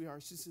good,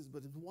 sweetheart. She says,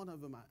 but one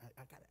of them I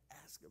got to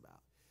ask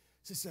about.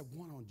 She said,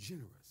 one on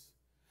generous.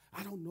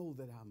 I don't know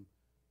that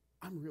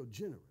I'm real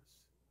generous.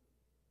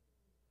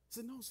 I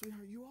said, no,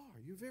 sweetheart, you are.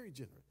 You're very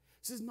generous.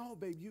 She says, no,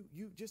 babe,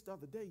 you just the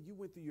other day, you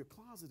went through your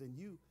closet and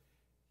you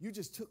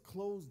just took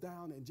clothes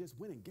down and just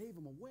went and gave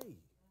them away.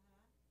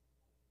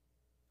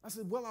 I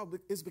said, well,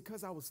 it's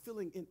because I was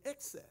feeling in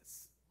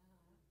excess.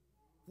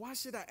 Why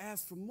should I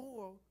ask for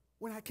more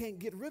when I can't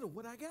get rid of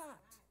what I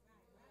got?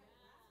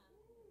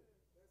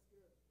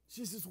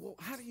 She says, well,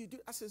 how do you do?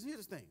 I says,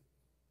 here's the thing.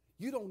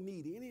 You don't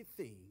need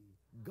anything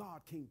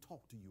God can't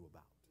talk to you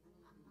about.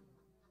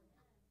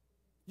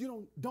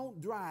 You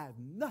don't drive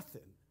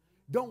nothing.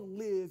 Don't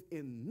live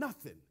in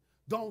nothing.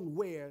 Don't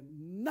wear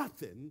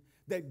nothing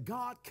that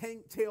God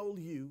can't tell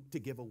you to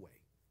give away.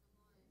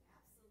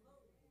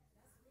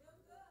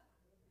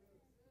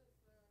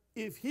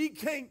 If he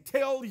can't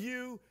tell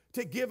you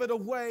to give it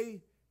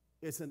away,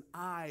 it's an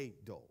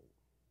idol.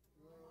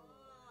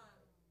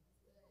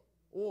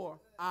 Or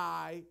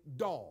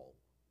idol.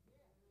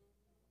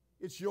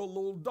 It's your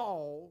little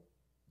doll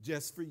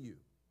just for you.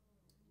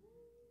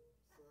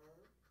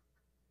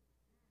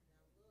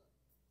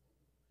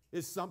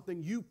 It's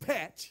something you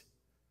pet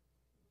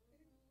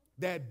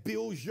that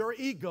builds your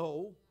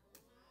ego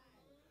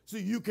so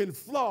you can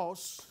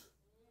floss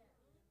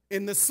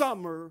in the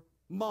summer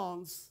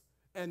months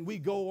and we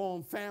go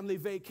on family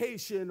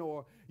vacation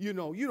or, you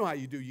know how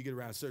you do. You get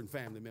around certain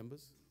family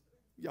members.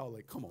 Y'all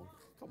like, come on,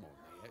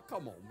 man.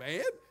 Come on,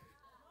 man.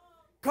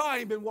 Car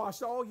ain't been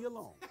washed all year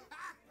long.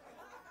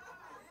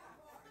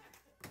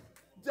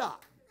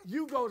 Doc,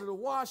 you go to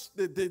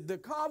the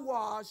car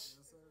wash,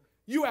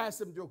 you ask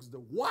them jokers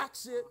to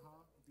wax it,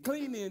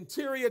 clean the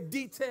interior,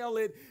 detail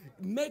it,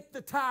 make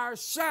the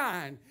tires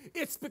shine.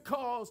 It's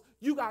because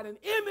you got an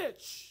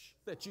image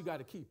that you got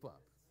to keep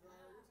up.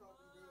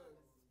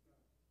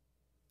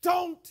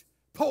 Don't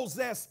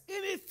possess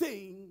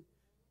anything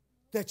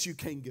that you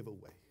can't give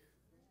away.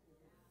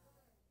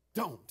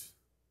 Don't.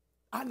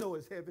 I know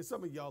it's heavy.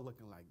 Some of y'all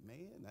looking like,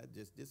 man, that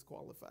just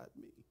disqualified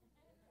me.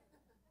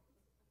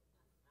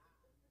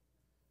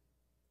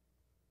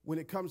 When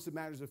it comes to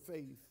matters of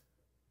faith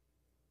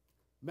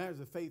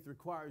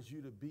requires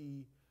you to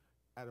be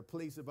at a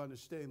place of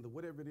understanding that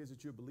whatever it is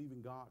that you're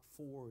believing God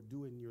for or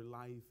do in your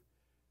life,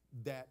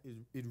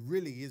 it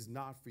really is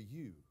not for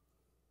you.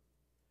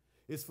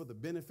 It's for the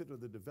benefit or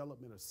the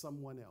development of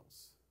someone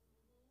else.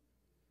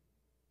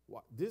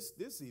 Well, this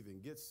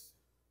even gets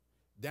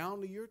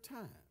down to your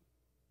time.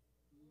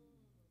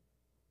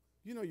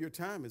 You know your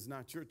time is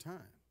not your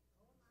time.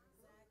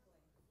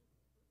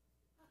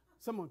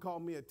 Someone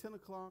called me at 10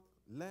 o'clock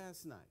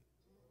last night.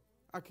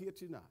 I kid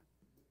you not.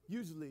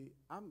 Usually,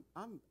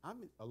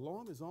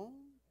 alarm is on.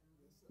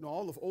 No,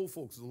 all of old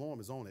folks' alarm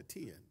is on at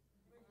 10.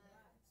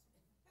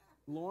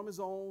 Alarm is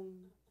on.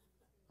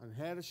 I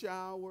had a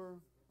shower.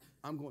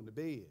 I'm going to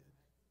bed.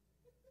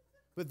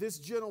 But this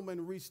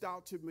gentleman reached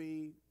out to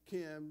me,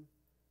 Kim,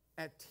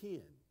 at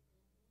 10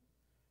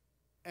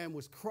 and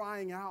was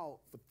crying out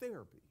for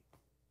therapy.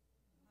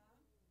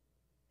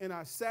 And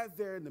I sat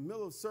there in the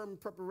middle of sermon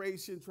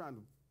preparation trying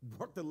to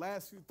work the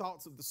last few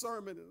thoughts of the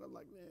sermon. And I'm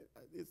like, man,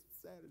 it's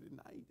Saturday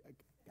night. I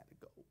got to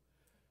go.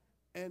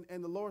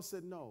 And the Lord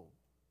said, no,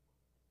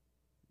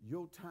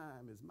 your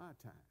time is my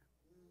time.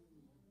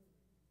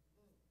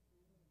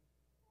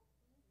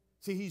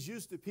 See, he's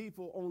used to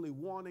people only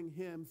wanting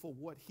him for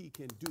what he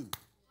can do.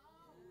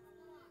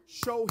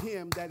 Show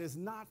him that it's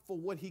not for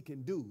what he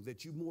can do,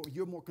 that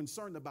you're more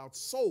concerned about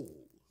soul.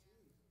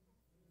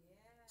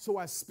 So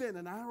I spent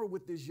an hour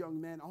with this young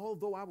man,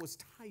 although I was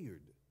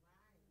tired.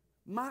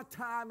 My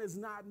time is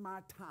not my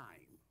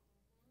time.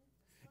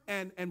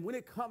 And when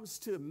it comes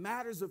to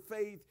matters of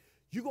faith,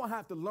 you're going to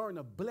have to learn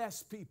to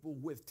bless people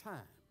with time.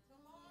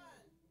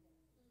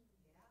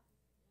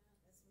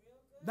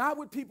 Not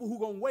with people who are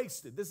going to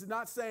waste it. This is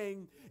not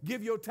saying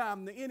give your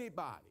time to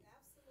anybody.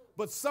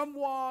 But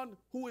someone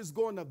who is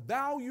going to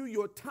value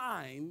your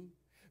time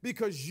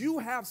because you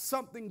have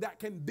something that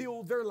can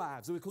build their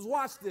lives. Because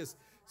watch this.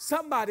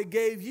 Somebody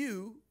gave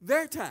you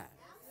their time.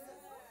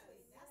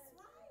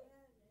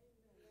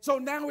 So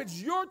now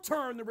it's your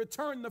turn to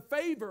return the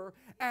favor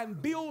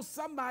and build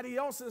somebody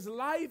else's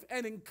life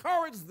and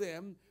encourage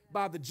them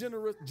by the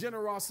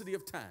generosity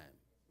of time.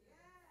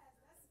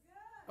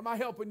 Am I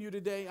helping you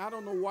today? I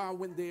don't know why I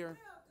went there.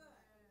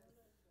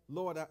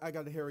 Lord, I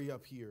got to hurry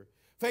up here.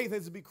 Faith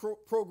has to be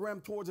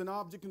programmed towards an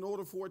object in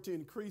order for it to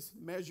increase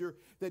measure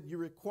that you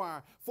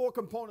require. 4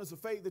 components of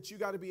faith that you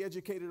got to be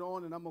educated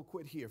on, and I'm going to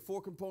quit here.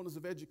 4 components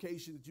of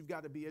education that you've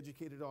got to be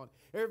educated on.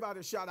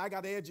 Everybody shout, I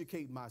got to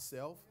educate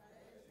myself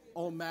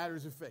on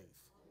matters of faith.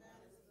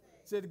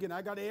 Say it again.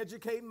 I got to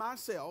educate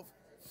myself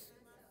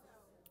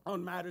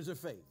on matters of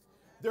faith.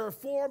 There are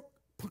 4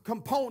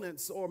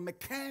 components or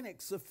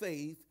mechanics of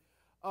faith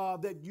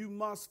that you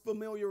must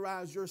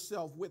familiarize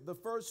yourself with. The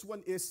first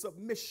one is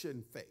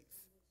submission faith.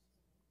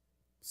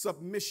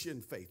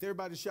 Submission faith.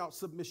 Everybody shout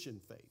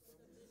submission faith.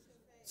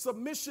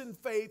 Submission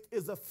faith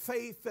is a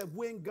faith that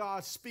when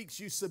God speaks,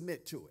 you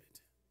submit to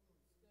it.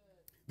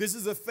 This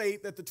is a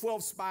faith that the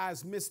 12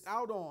 spies missed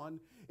out on.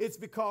 It's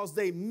because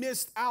they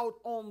missed out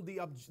on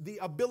the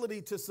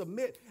ability to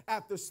submit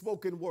at the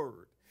spoken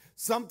word.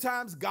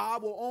 Sometimes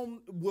God will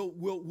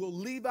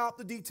leave out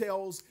the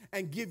details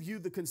and give you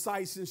the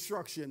concise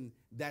instruction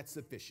that's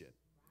sufficient.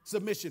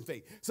 Submission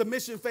faith.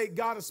 Submission faith,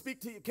 God will speak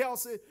to you,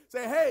 Kelsey,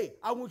 say, hey,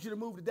 I want you to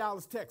move to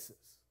Dallas, Texas.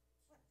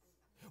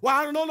 Well,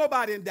 I don't know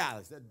nobody in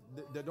Dallas.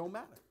 That don't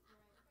matter.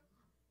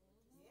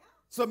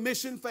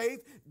 Submission faith,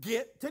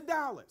 get to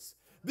Dallas.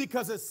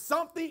 Because there's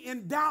something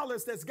in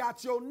Dallas that's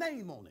got your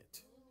name on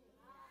it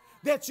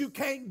that you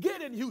can't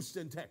get in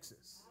Houston,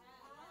 Texas.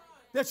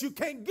 That you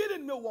can't get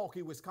in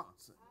Milwaukee,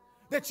 Wisconsin.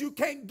 That you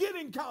can't get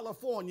in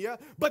California,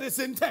 but it's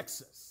in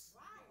Texas.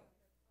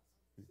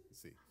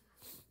 See.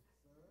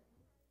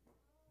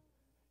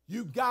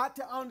 You got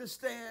to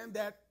understand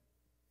that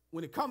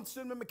when it comes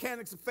to the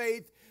mechanics of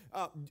faith,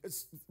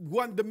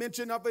 one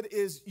dimension of it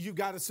is you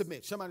got to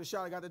submit. Somebody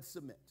shout, I got to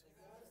submit.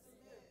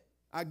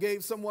 I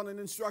gave someone an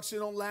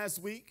instruction on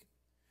last week.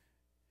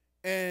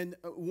 And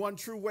one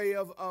true way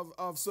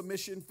of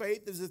submission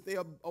faith is if they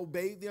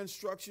obey the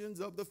instructions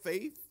of the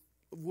faith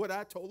of what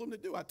I told them to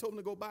do. I told them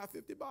to go buy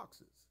 50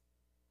 boxes.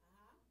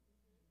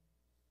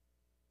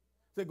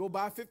 So go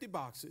buy 50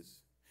 boxes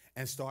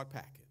and start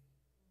packing.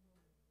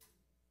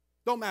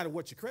 Don't matter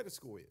what your credit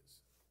score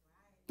is.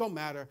 Don't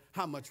matter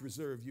how much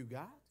reserve you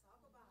got.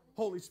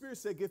 Holy Spirit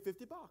said get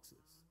 50 boxes.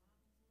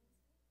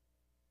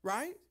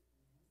 Right?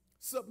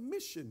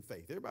 Submission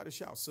faith. Everybody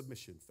shout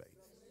submission faith.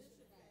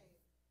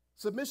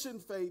 Submission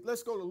faith.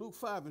 Let's go to Luke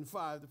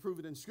 5:5 to prove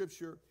it in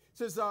Scripture. It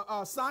says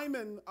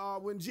Simon,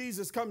 when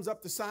Jesus comes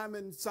up to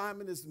Simon,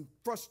 Simon is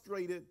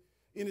frustrated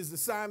in his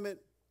assignment.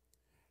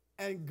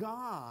 And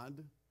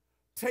God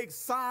takes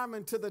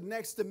Simon to the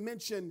next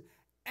dimension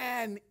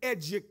and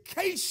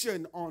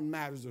education on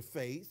matters of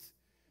faith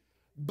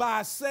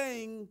by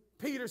saying,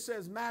 Peter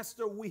says,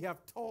 Master, we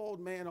have toiled,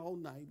 man, all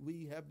night.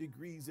 We have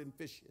degrees in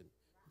fishing.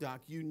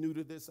 Doc, you new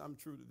to this. I'm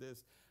true to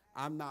this.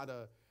 I'm not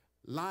a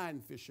line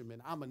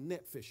fisherman. I'm a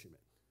net fisherman.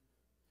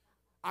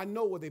 I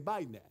know where they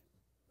biting at.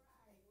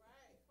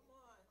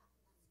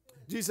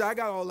 Jesus said, I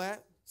got all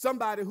that.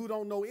 Somebody who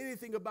don't know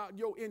anything about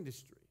your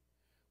industry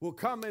will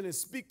come in and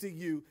speak to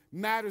you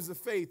matters of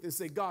faith and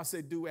say, God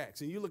said do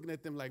X. And you're looking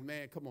at them like,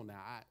 man, come on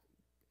now.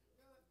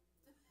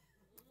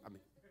 I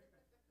mean,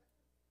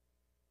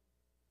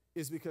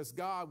 it's because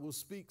God will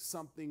speak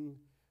something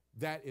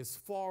that is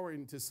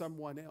foreign to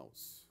someone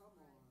else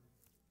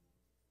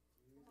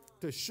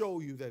to show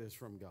you that it's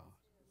from God.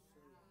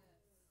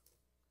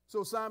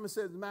 So Simon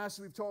said,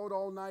 Master, we've toiled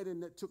all night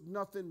and it took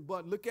nothing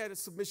but, look at it,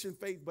 submission,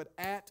 faith, but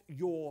at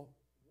your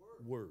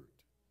word,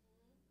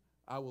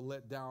 I will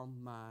let down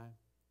my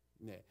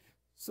net.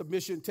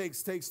 Submission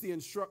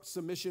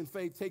submission,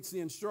 faith takes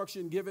the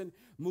instruction given,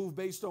 move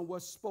based on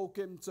what's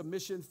spoken.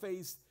 Submission,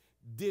 faith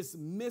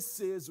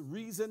dismisses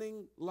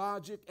reasoning,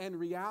 logic, and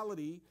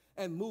reality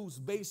and moves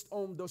based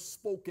on the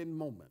spoken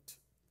moment.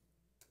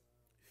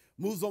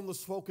 Moves on the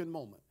spoken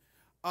moment.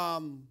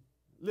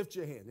 Lift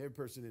your hand, every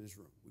person in this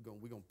room.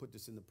 We're going to put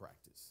this into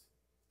practice.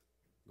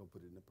 We're going to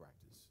put it into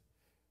practice.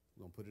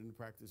 We're going to put it into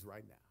practice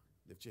right now.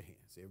 Lift your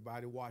hands.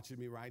 Everybody watching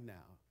me right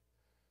now.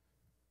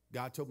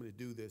 God told me to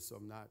do this, so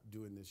I'm not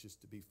doing this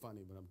just to be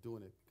funny, but I'm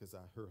doing it because I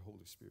heard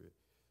Holy Spirit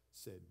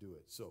said do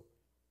it. So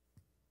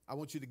I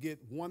want you to get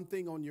one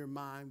thing on your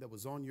mind that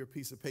was on your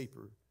piece of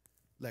paper,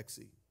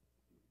 Lexi,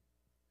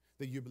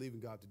 that you believe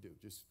in God to do.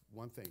 Just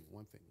one thing. Get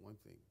on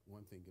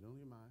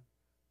your mind.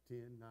 10,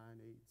 9,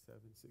 8, 7,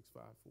 6,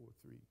 5, 4,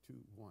 3, 2,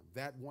 1.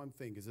 That one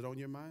thing, is it on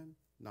your mind?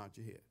 Nod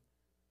your head.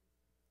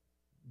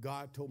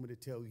 God told me to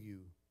tell you,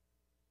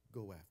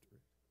 go after it.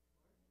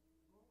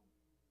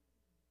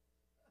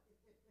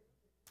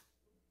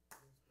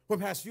 Well,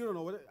 Pastor, you don't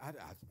know what it,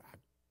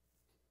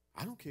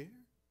 I don't care.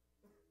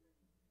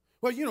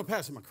 Well, you know,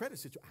 Pastor, my credit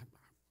situation,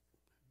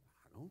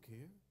 I don't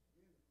care.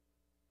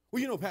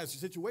 Well, you know, Pastor,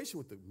 situation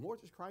with the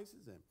mortgage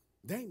crisis and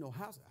there ain't no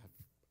house.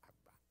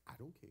 I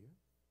don't care.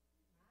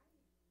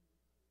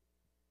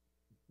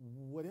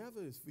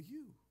 Whatever is for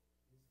you,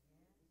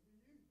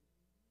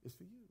 it's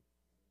for you.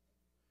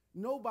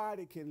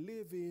 Nobody can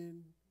live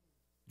in,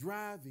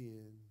 drive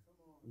in,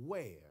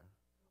 wear,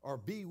 or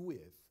be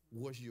with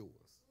what's yours.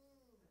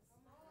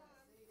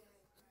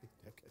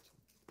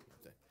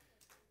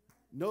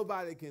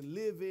 Nobody can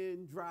live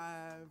in,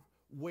 drive,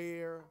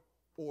 wear,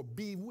 or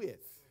be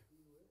with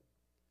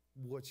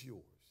what's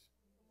yours.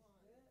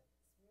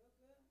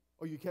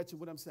 Are you catching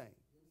what I'm saying?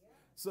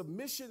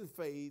 Submission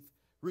faith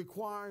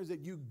requires that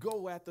you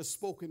go at the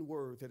spoken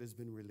word that has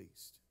been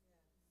released.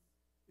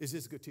 Is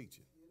this good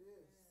teaching?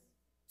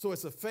 So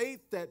it's a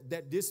faith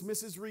that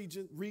dismisses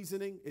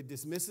reasoning. It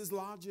dismisses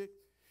logic.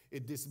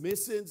 It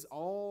dismisses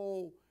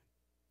all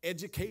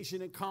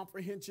education and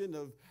comprehension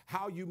of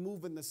how you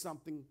move into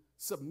something.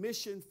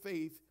 Submission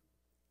faith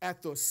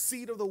at the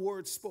seat of the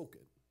word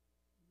spoken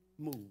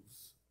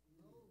moves.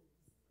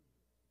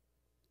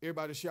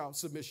 Everybody shout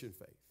submission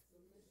faith.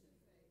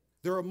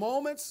 There are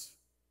moments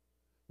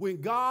when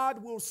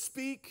God will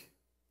speak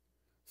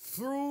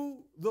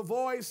through the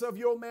voice of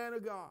your man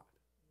of God.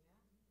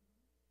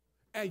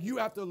 And you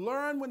have to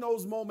learn when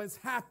those moments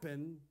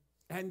happen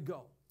and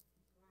go.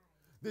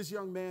 This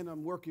young man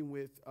I'm working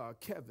with,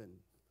 Kevin,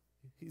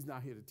 he's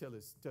not here to tell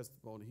his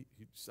testimony.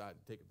 He decided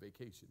to take a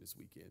vacation this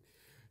weekend,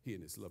 he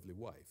and his lovely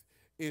wife.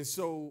 And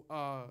so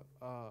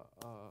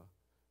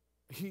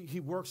he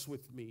works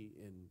with me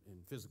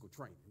in physical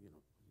training. You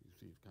know, you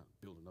see he's kind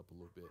of building up a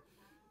little bit.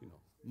 You know,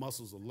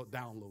 muscles are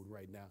downloading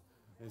right now.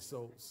 And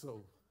so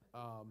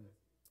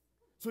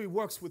he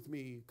works with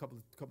me a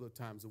couple of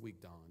times a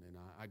week, Don, and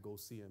I go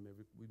see him.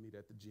 We meet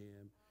at the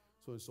gym,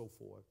 so on and so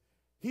forth.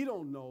 He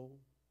don't know,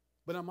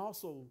 but I'm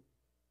also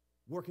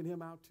working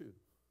him out too.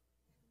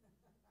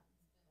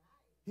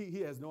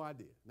 He has no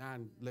idea. Now I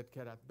let the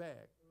cat out the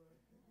bag.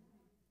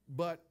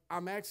 But I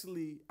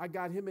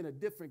got him in a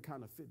different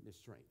kind of fitness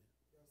training.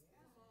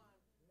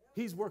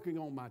 He's working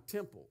on my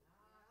temple.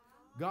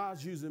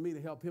 God's using me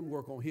to help him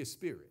work on his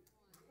spirit.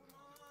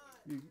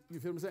 You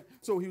feel what I'm saying?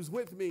 So he was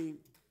with me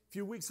a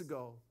few weeks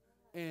ago,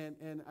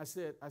 and I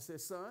said,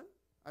 son,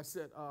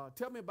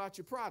 tell me about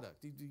your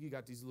product. You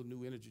got these little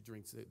new energy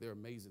drinks. They're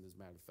amazing, as a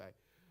matter of fact.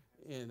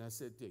 And I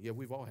said, yeah,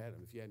 we've all had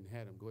them. If you hadn't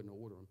had them, go ahead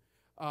and order them.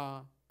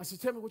 I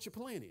said, tell me what your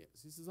plan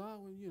is. He says,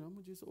 well, I'm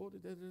going to just order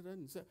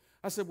that.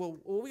 I said, well,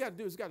 what we got to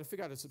do is got to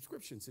figure out a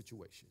subscription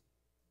situation.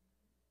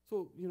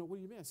 So, what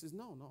do you mean? I says,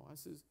 no. I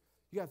says,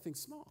 you got to think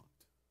smart.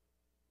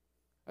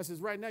 I says,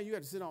 right now you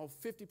got to send out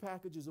 50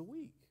 packages a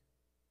week.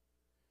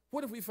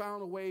 What if we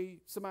found a way,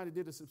 somebody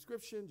did a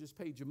subscription, just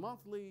paid you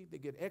monthly, they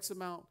get X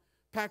amount,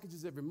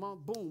 packages every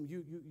month, boom,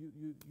 you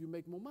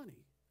make more money.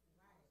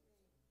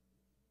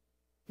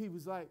 He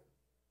was like,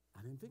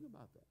 I didn't think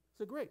about that. I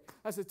said, great.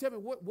 I said, tell me,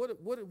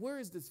 where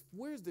is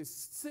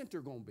this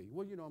center going to be?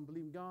 Well, I'm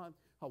believing God.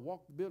 I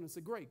walked the building and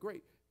said, great.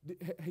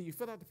 Hey, you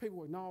filled out the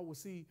paperwork? No, we'll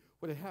see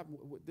what had happened.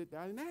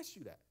 I didn't ask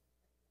you that.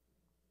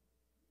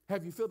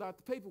 Have you filled out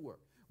the paperwork?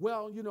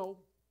 Well,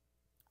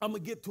 I'm going to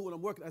get to it.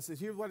 I'm working. I said,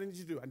 here's what I need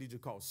you to do. I need you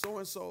to call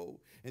so-and-so,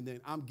 and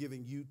then I'm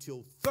giving you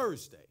till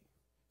Thursday.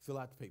 Fill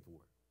out the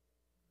paperwork.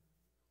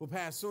 Well,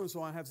 past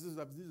so-and-so, I have this.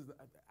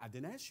 I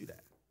didn't ask you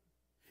that.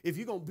 If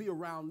you're going to be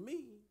around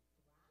me,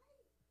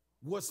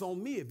 what's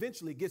on me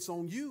eventually gets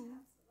on you.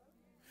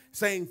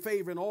 Same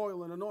favor and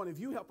oil and anointing. If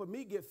you helping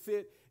me get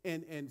fit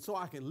and so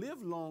I can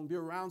live long, be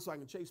around so I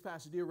can chase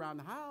Pastor D around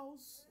the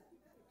house,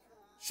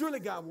 surely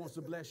God wants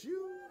to bless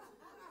you.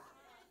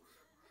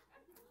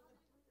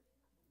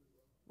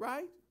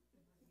 Right?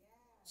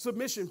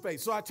 Submission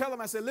faith. So I tell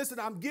him, I said, listen,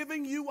 I'm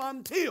giving you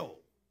until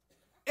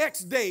X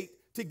date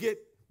to get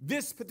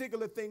this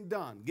particular thing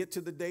done. Get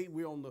to the date.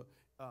 We're on the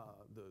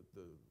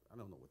I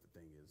don't know what the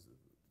thing is, the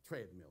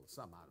treadmill or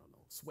something. I don't know.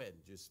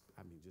 Sweating, just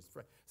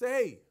say,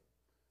 hey,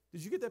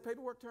 did you get that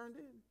paperwork turned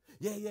in?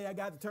 Yeah, I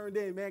got it turned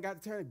in, man. Got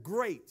it turned in.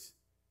 Great.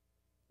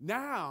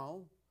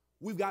 Now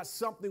we've got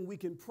something we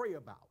can pray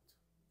about.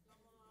 Come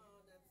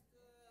on, that's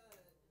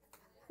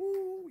good.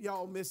 Ooh,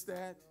 y'all missed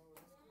that.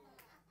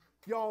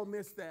 Y'all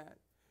missed that.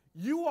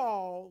 You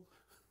all,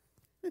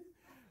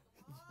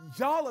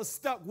 y'all are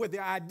stuck with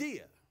the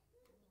idea,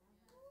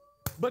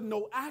 but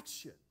no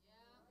action.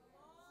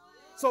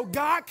 So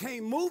God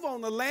can't move on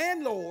the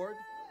landlord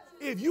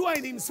if you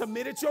ain't even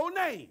submitted your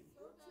name.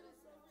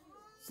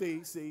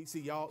 See,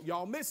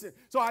 y'all missing.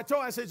 So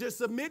I said, just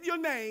submit your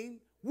name.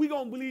 We're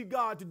going to believe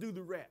God to do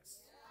the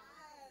rest.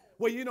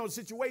 Well, you know, the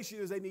situation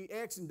is they need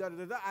X and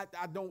da-da-da-da.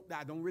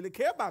 I don't really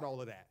care about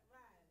all of that.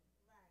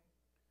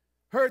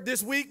 Heard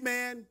this week,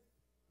 man,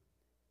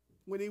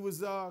 when he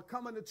was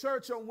coming to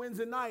church on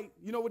Wednesday night,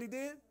 you know what he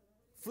did?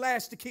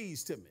 Flashed the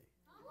keys to me.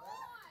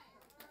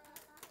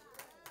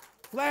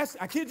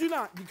 I kid you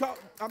not.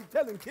 I'm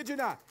telling you, kid you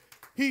not.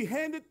 He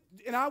handed,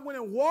 and I went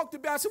and walked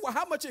about. I said, well,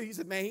 how much? He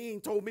said, man, he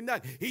ain't told me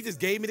nothing. He just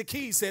gave me the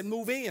keys, said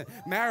move in.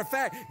 Matter of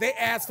fact, they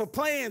asked for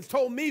plans,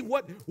 told me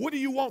what do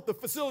you want the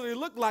facility to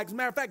look like. As a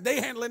matter of fact,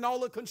 they handling all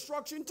the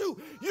construction too.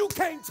 You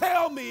can't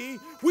tell me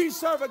we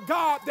serve a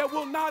God that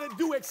will not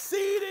do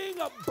exceeding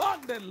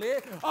abundantly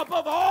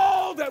above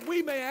all that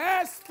we may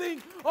ask,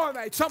 think, or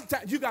make.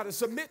 Sometimes you got to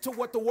submit to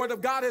what the word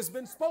of God has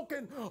been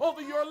spoken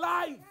over your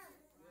life.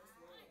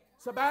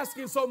 Stop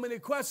asking so many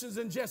questions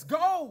and just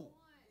go.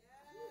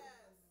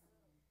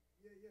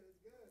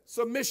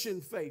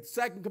 Submission faith.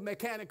 Second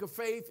mechanic of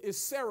faith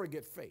is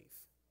surrogate faith.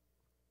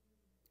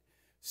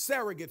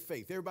 Surrogate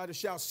faith. Everybody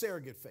shout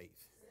surrogate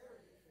faith.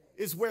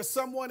 It's where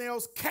someone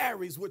else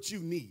carries what you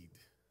need.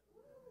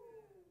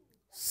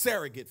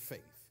 Surrogate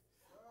faith.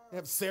 They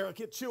have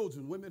surrogate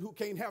children. Women who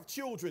can't have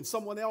children.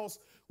 Someone else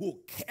will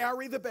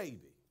carry the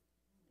baby.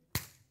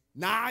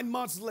 9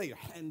 months later,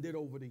 hand it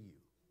over to you.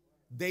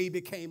 They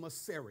became a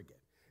surrogate.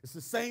 It's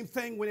the same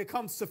thing when it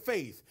comes to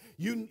faith.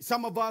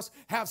 Some of us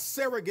have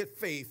surrogate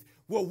faith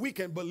where we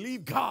can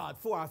believe God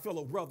for our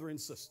fellow brother and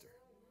sister.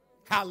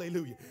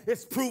 Hallelujah.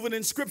 It's proven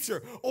in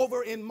Scripture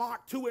over in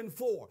Mark 2 and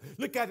 4.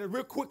 Look at it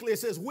real quickly. It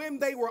says, when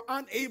they were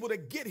unable to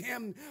get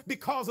him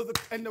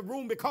in the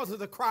room because of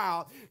the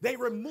crowd, they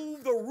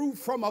removed the roof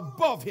from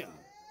above him.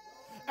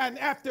 And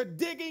after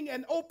digging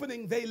and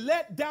opening, they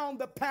let down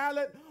the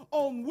pallet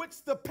on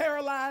which the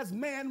paralyzed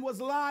man was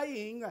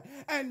lying.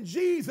 And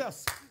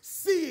Jesus,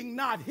 seeing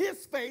not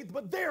his faith,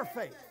 but their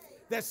faith.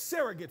 That's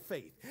surrogate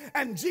faith.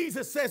 And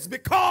Jesus says,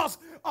 because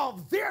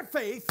of their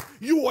faith,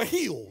 you are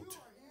healed.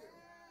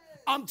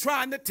 I'm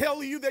trying to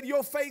tell you that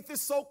your faith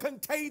is so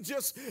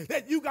contagious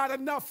that you got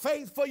enough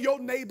faith for your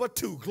neighbor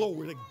too.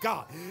 Glory to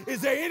God.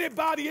 Is there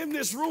anybody in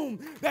this room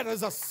that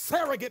is a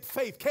surrogate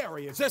faith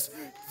carrier? Just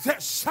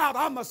shout,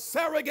 I'm a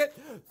surrogate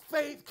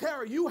faith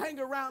carrier. You hang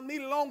around me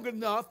long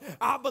enough,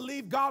 I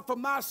believe God for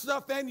my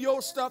stuff and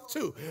your stuff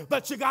too.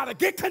 But you got to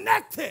get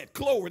connected.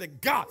 Glory to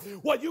God.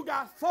 Well, you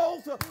got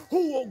folks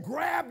who will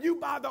grab you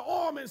by the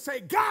arm and say,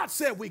 God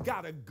said we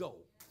got to go.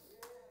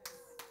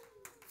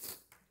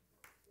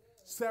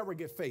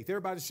 Surrogate faith.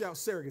 Everybody shout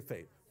surrogate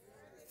faith.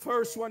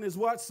 First one is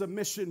what?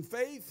 Submission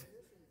faith.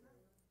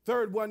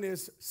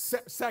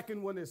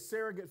 Second one is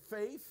surrogate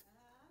faith.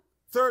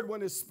 Third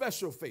one is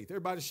special faith.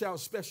 Everybody shout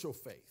special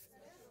faith.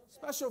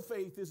 Special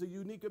faith is a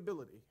unique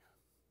ability.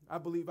 I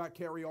believe I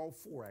carry all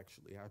four,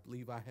 actually. I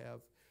believe I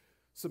have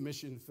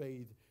submission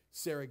faith,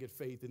 surrogate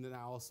faith, and then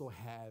I also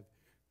have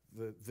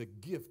the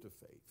gift of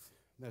faith.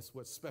 That's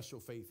what special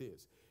faith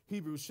is.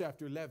 Hebrews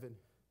chapter 11,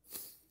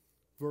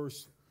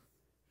 verse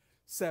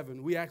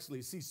 7, we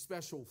actually see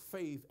special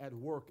faith at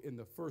work in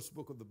the first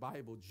book of the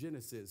Bible,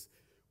 Genesis,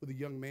 with a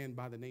young man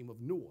by the name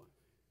of Noah.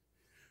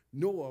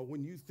 Noah,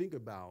 when you think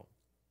about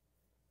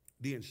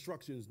the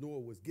instructions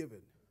Noah was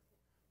given,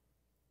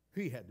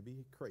 he had to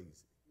be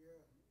crazy. Yeah.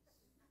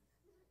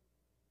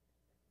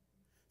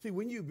 See,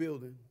 when you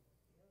building,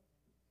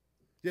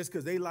 just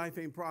because their life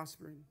ain't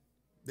prospering,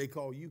 they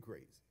call you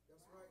crazy.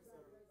 That's right,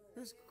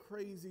 sir. This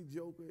crazy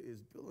joker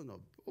is building a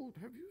boat.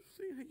 Have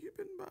you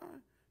been by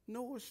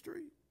Noah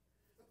Street?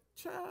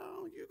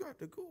 Child, you got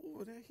to go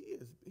over there.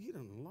 He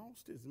done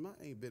lost his mind.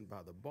 Ain't been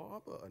by the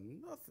barber or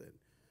nothing.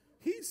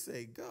 He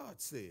said, God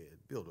said,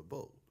 build a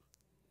boat.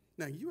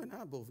 Now, you and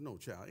I both know,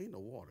 child, ain't no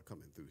water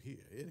coming through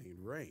here. It ain't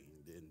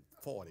rained in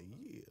 40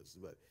 years.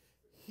 But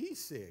he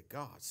said,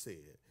 God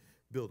said,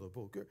 build a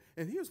boat.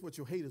 And here's what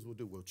your haters will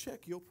do. Will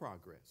check your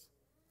progress.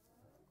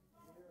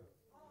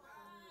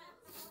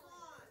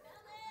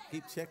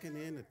 Keep checking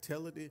in and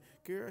tell it.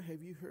 Girl,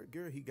 have you heard?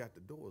 Girl, he got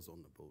the doors on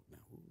the boat now.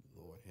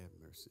 Ooh, Lord have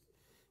mercy.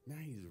 Now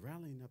he's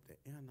rallying up the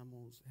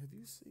animals.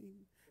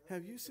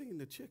 Have you seen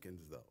the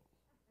chickens, though?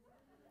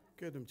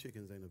 Girl, them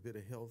chickens ain't a bit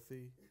of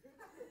healthy.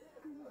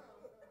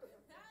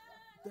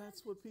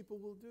 That's what people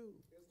will do.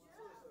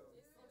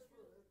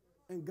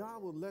 And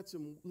God will let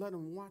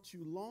them watch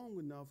you long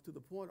enough to the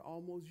point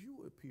almost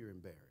you appear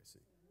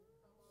embarrassing.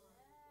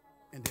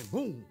 And then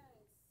boom,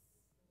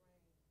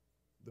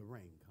 the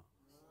rain comes.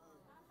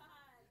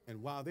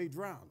 And while they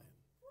drowning,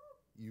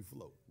 you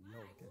float. No,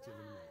 catch it in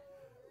a minute.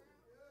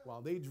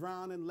 While they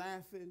drowning,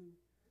 laughing,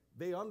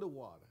 they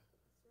underwater.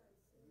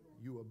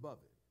 You above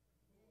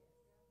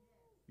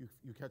it.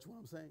 You catch what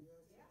I'm saying?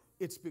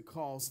 It's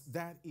because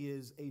that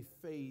is a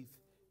faith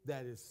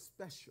that is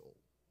special.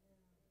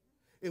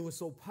 It was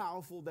so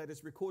powerful that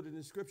it's recorded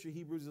in Scripture,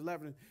 Hebrews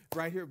 11,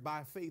 right here,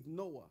 by faith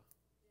Noah,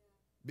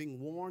 being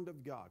warned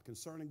of God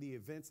concerning the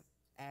events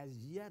as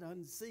yet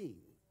unseen.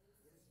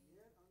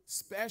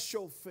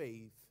 Special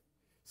faith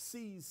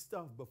sees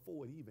stuff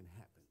before it even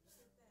happens.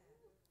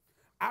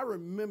 I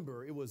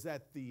remember it was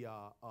at the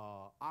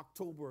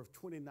October of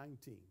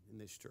 2019 in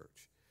this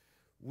church.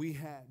 We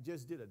had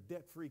just did a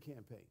debt-free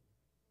campaign,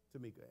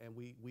 Tamika, and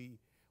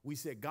we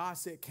said, God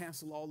said,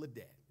 cancel all the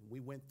debt. And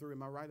we went through,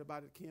 am I right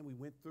about it, Ken? We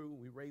went through,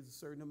 we raised a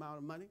certain amount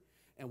of money,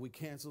 and we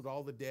canceled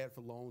all the debt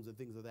for loans and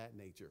things of that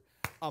nature.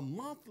 A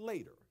month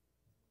later,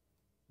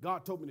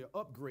 God told me to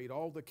upgrade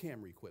all the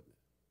camera equipment,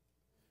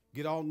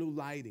 get all new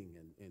lighting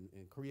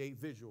and create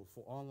visuals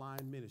for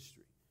online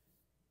ministry.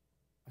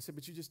 I said,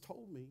 but you just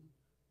told me,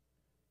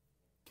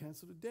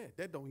 cancel the debt.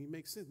 That don't even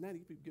make sense. Now you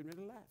people getting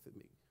ready to laugh at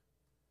me.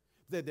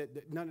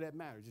 None of that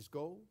matters. Just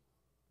go,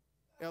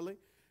 Ellie,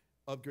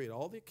 upgrade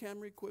all the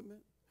camera equipment,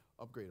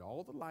 upgrade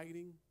all the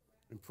lighting,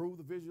 improve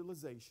the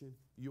visualization.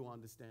 You'll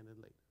understand it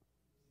later.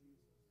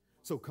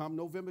 So come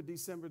November,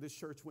 December, this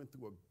church went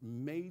through a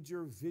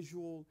major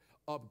visual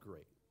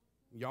upgrade.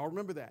 Y'all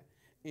remember that?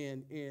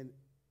 And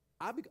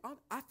I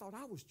thought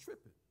I was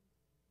tripping.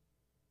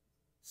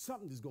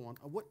 Something is going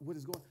on. What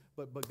is going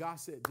on? But God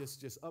said,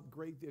 just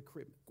upgrade the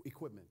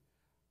equipment.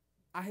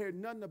 I heard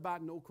nothing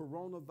about no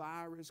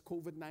coronavirus,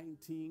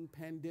 COVID-19,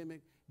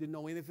 pandemic. Didn't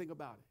know anything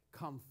about it.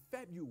 Come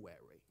February,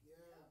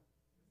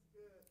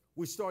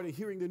 we started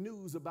hearing the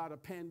news about a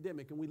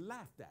pandemic, and we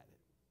laughed at it.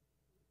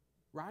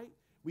 Right?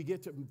 We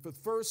get to the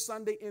first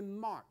Sunday in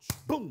March.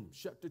 Boom,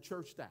 shut the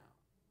church down.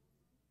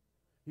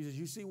 He says,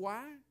 you see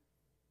why?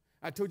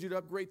 I told you to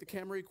upgrade the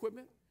camera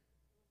equipment.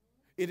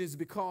 It is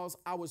because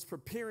I was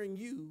preparing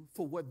you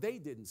for what they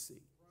didn't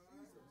see.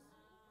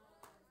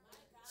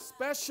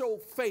 Special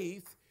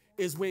faith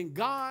is when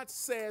God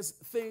says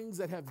things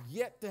that have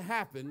yet to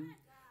happen,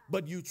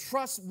 but you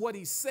trust what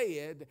he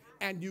said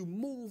and you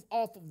move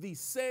off of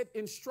these said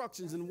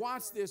instructions. And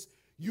watch this,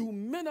 you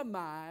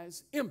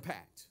minimize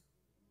impact.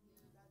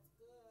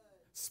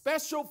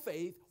 Special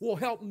faith will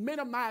help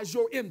minimize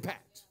your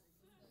impact.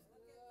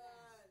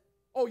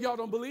 Oh, y'all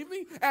don't believe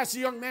me? Ask a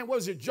young man,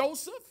 was it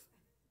Joseph?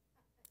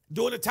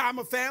 During the time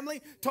of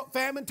famine,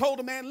 told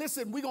the man,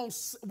 listen, we're gonna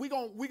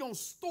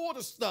store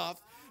the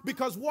stuff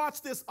because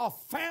watch this, a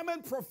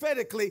famine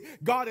prophetically,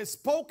 God has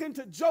spoken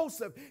to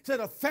Joseph, said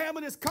a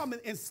famine is coming.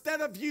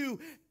 Instead of you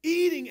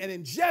eating and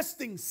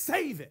ingesting,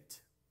 save it.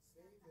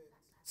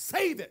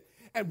 Save it.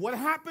 And what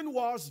happened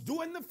was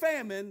during the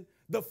famine,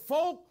 the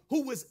folk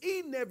who was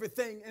eating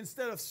everything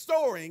instead of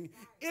storing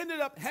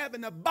ended up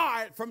having to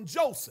buy it from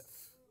Joseph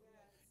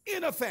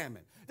in a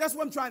famine. That's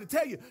what I'm trying to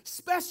tell you.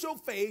 Special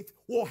faith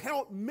will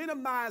help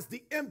minimize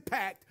the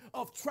impact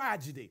of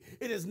tragedy.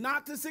 It is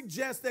not to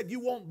suggest that you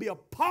won't be a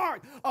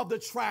part of the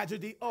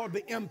tragedy or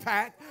the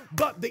impact,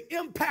 but the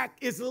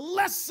impact is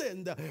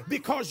lessened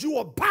because you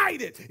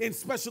abided in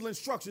special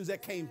instructions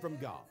that came from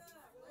God.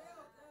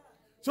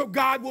 So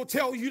God will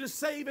tell you to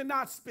save and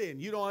not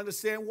spend. You don't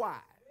understand why.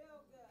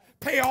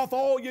 Pay off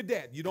all your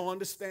debt. You don't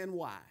understand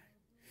why.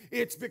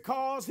 It's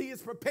because he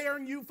is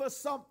preparing you for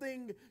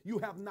something you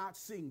have not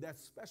seen.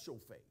 That's special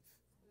faith.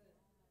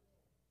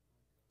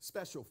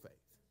 Special faith.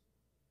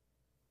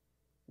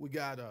 We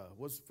got,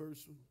 what's the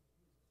first one?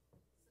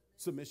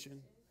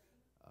 Submission,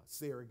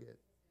 surrogate,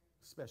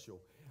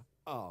 special.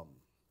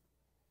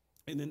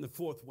 And then the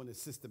fourth one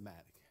is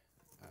systematic.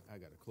 I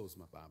got to close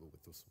my Bible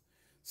with this one.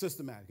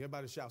 Systematic.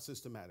 Everybody shout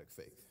systematic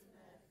faith.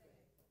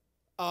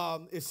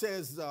 It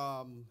says,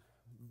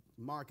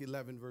 Mark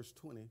 11, verse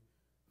 20,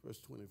 verse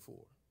 24.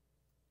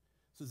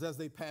 It says, as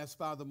they passed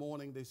by the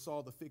morning, they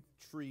saw the fig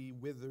tree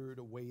withered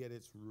away at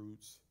its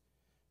roots.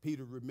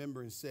 Peter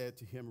remembered and said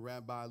to him,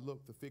 Rabbi,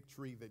 look, the fig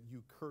tree that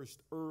you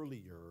cursed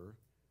earlier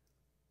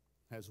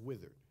has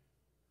withered.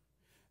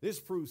 This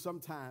proves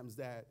sometimes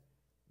that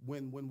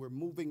when we're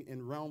moving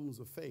in realms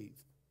of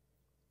faith,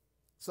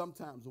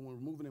 sometimes when we're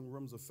moving in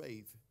realms of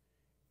faith,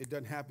 it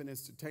doesn't happen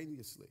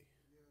instantaneously.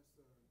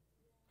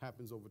 It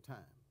happens over time.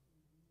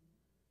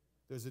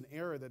 There's an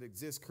error that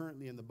exists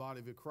currently in the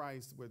body of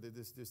Christ where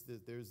there's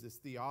this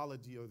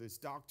theology or this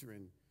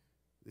doctrine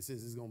that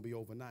says it's going to be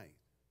overnight.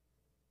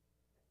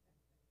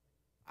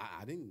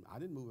 I didn't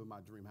move in my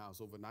dream house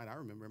overnight. I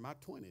remember in my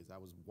 20s, I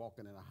was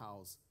walking in a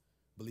house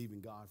believing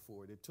God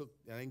for it.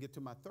 I didn't get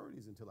to my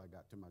 30s until I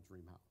got to my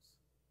dream house.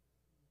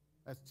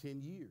 That's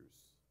 10 years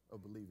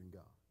of believing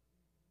God.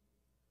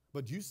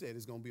 But you said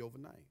it's going to be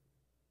overnight.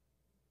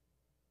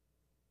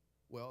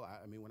 Well,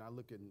 I mean, when I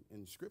look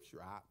in Scripture,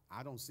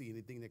 I don't see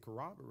anything that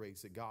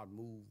corroborates that God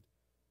moved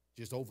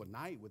just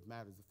overnight with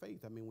matters of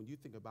faith. I mean, when you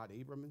think about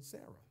Abram and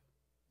Sarah,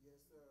 yes,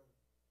 sir,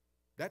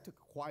 that took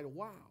quite a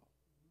while.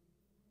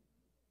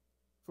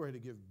 for her to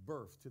give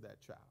birth to that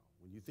child.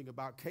 When you think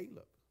about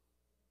Caleb,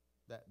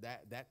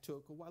 that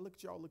took a while. Look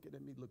at y'all looking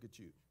at me, look at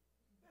you.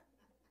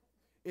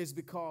 It's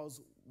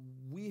because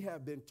we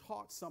have been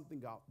taught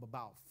something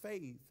about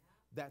faith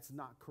that's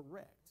not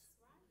correct.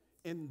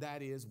 And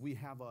that is, we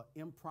have an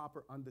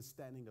improper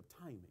understanding of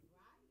timing.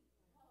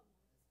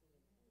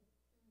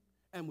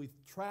 And we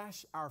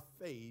trash our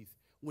faith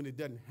when it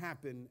doesn't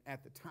happen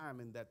at the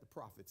timing that the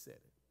prophet said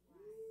it.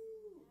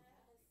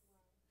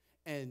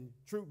 And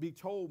truth be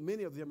told,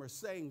 many of them are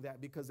saying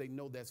that because they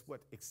know that's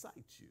what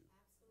excites you.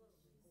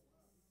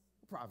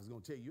 The prophet's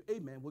going to tell you, hey,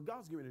 man, what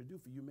God's going to do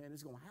for you, man,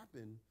 it's going to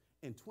happen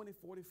in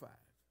 2045.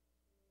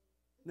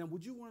 Now,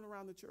 would you run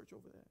around the church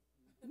over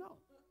that? No.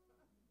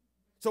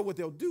 So what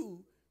they'll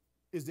do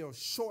is they'll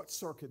short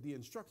circuit the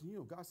instruction. You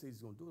know, God says he's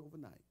going to do it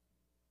overnight.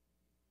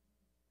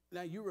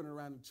 Now you run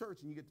around the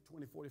church and you get to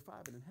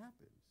 2045 and it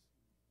happens.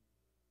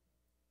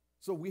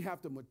 So we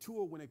have to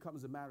mature when it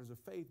comes to matters of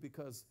faith,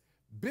 because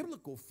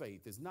biblical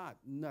faith is not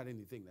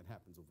anything that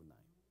happens overnight.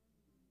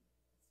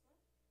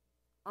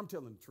 I'm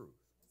telling the truth.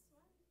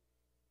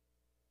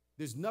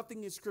 There's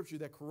nothing in Scripture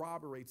that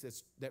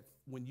corroborates that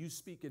when you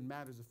speak in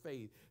matters of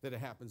faith that it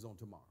happens on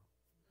tomorrow.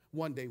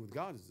 One day with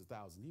God is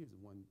 1,000 years,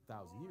 and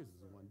 1,000 years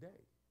is one day.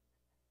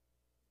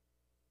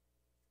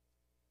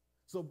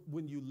 So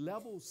when you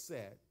level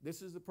set,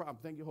 this is the problem.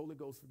 Thank you, Holy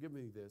Ghost, for giving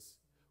me this.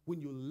 When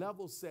you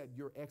level set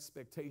your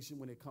expectation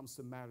when it comes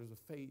to matters of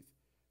faith,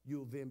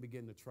 you'll then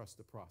begin to trust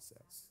the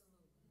process.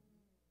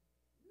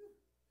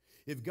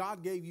 If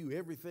God gave you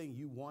everything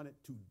you wanted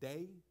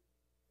today,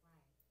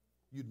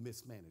 you'd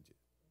mismanage it.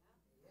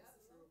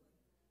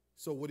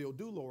 So what he'll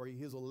do, Lori,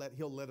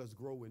 he'll let us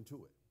grow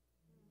into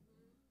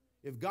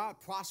it. If God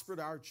prospered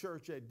our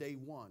church at day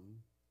one,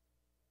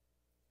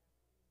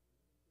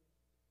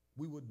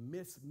 we would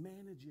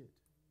mismanage it.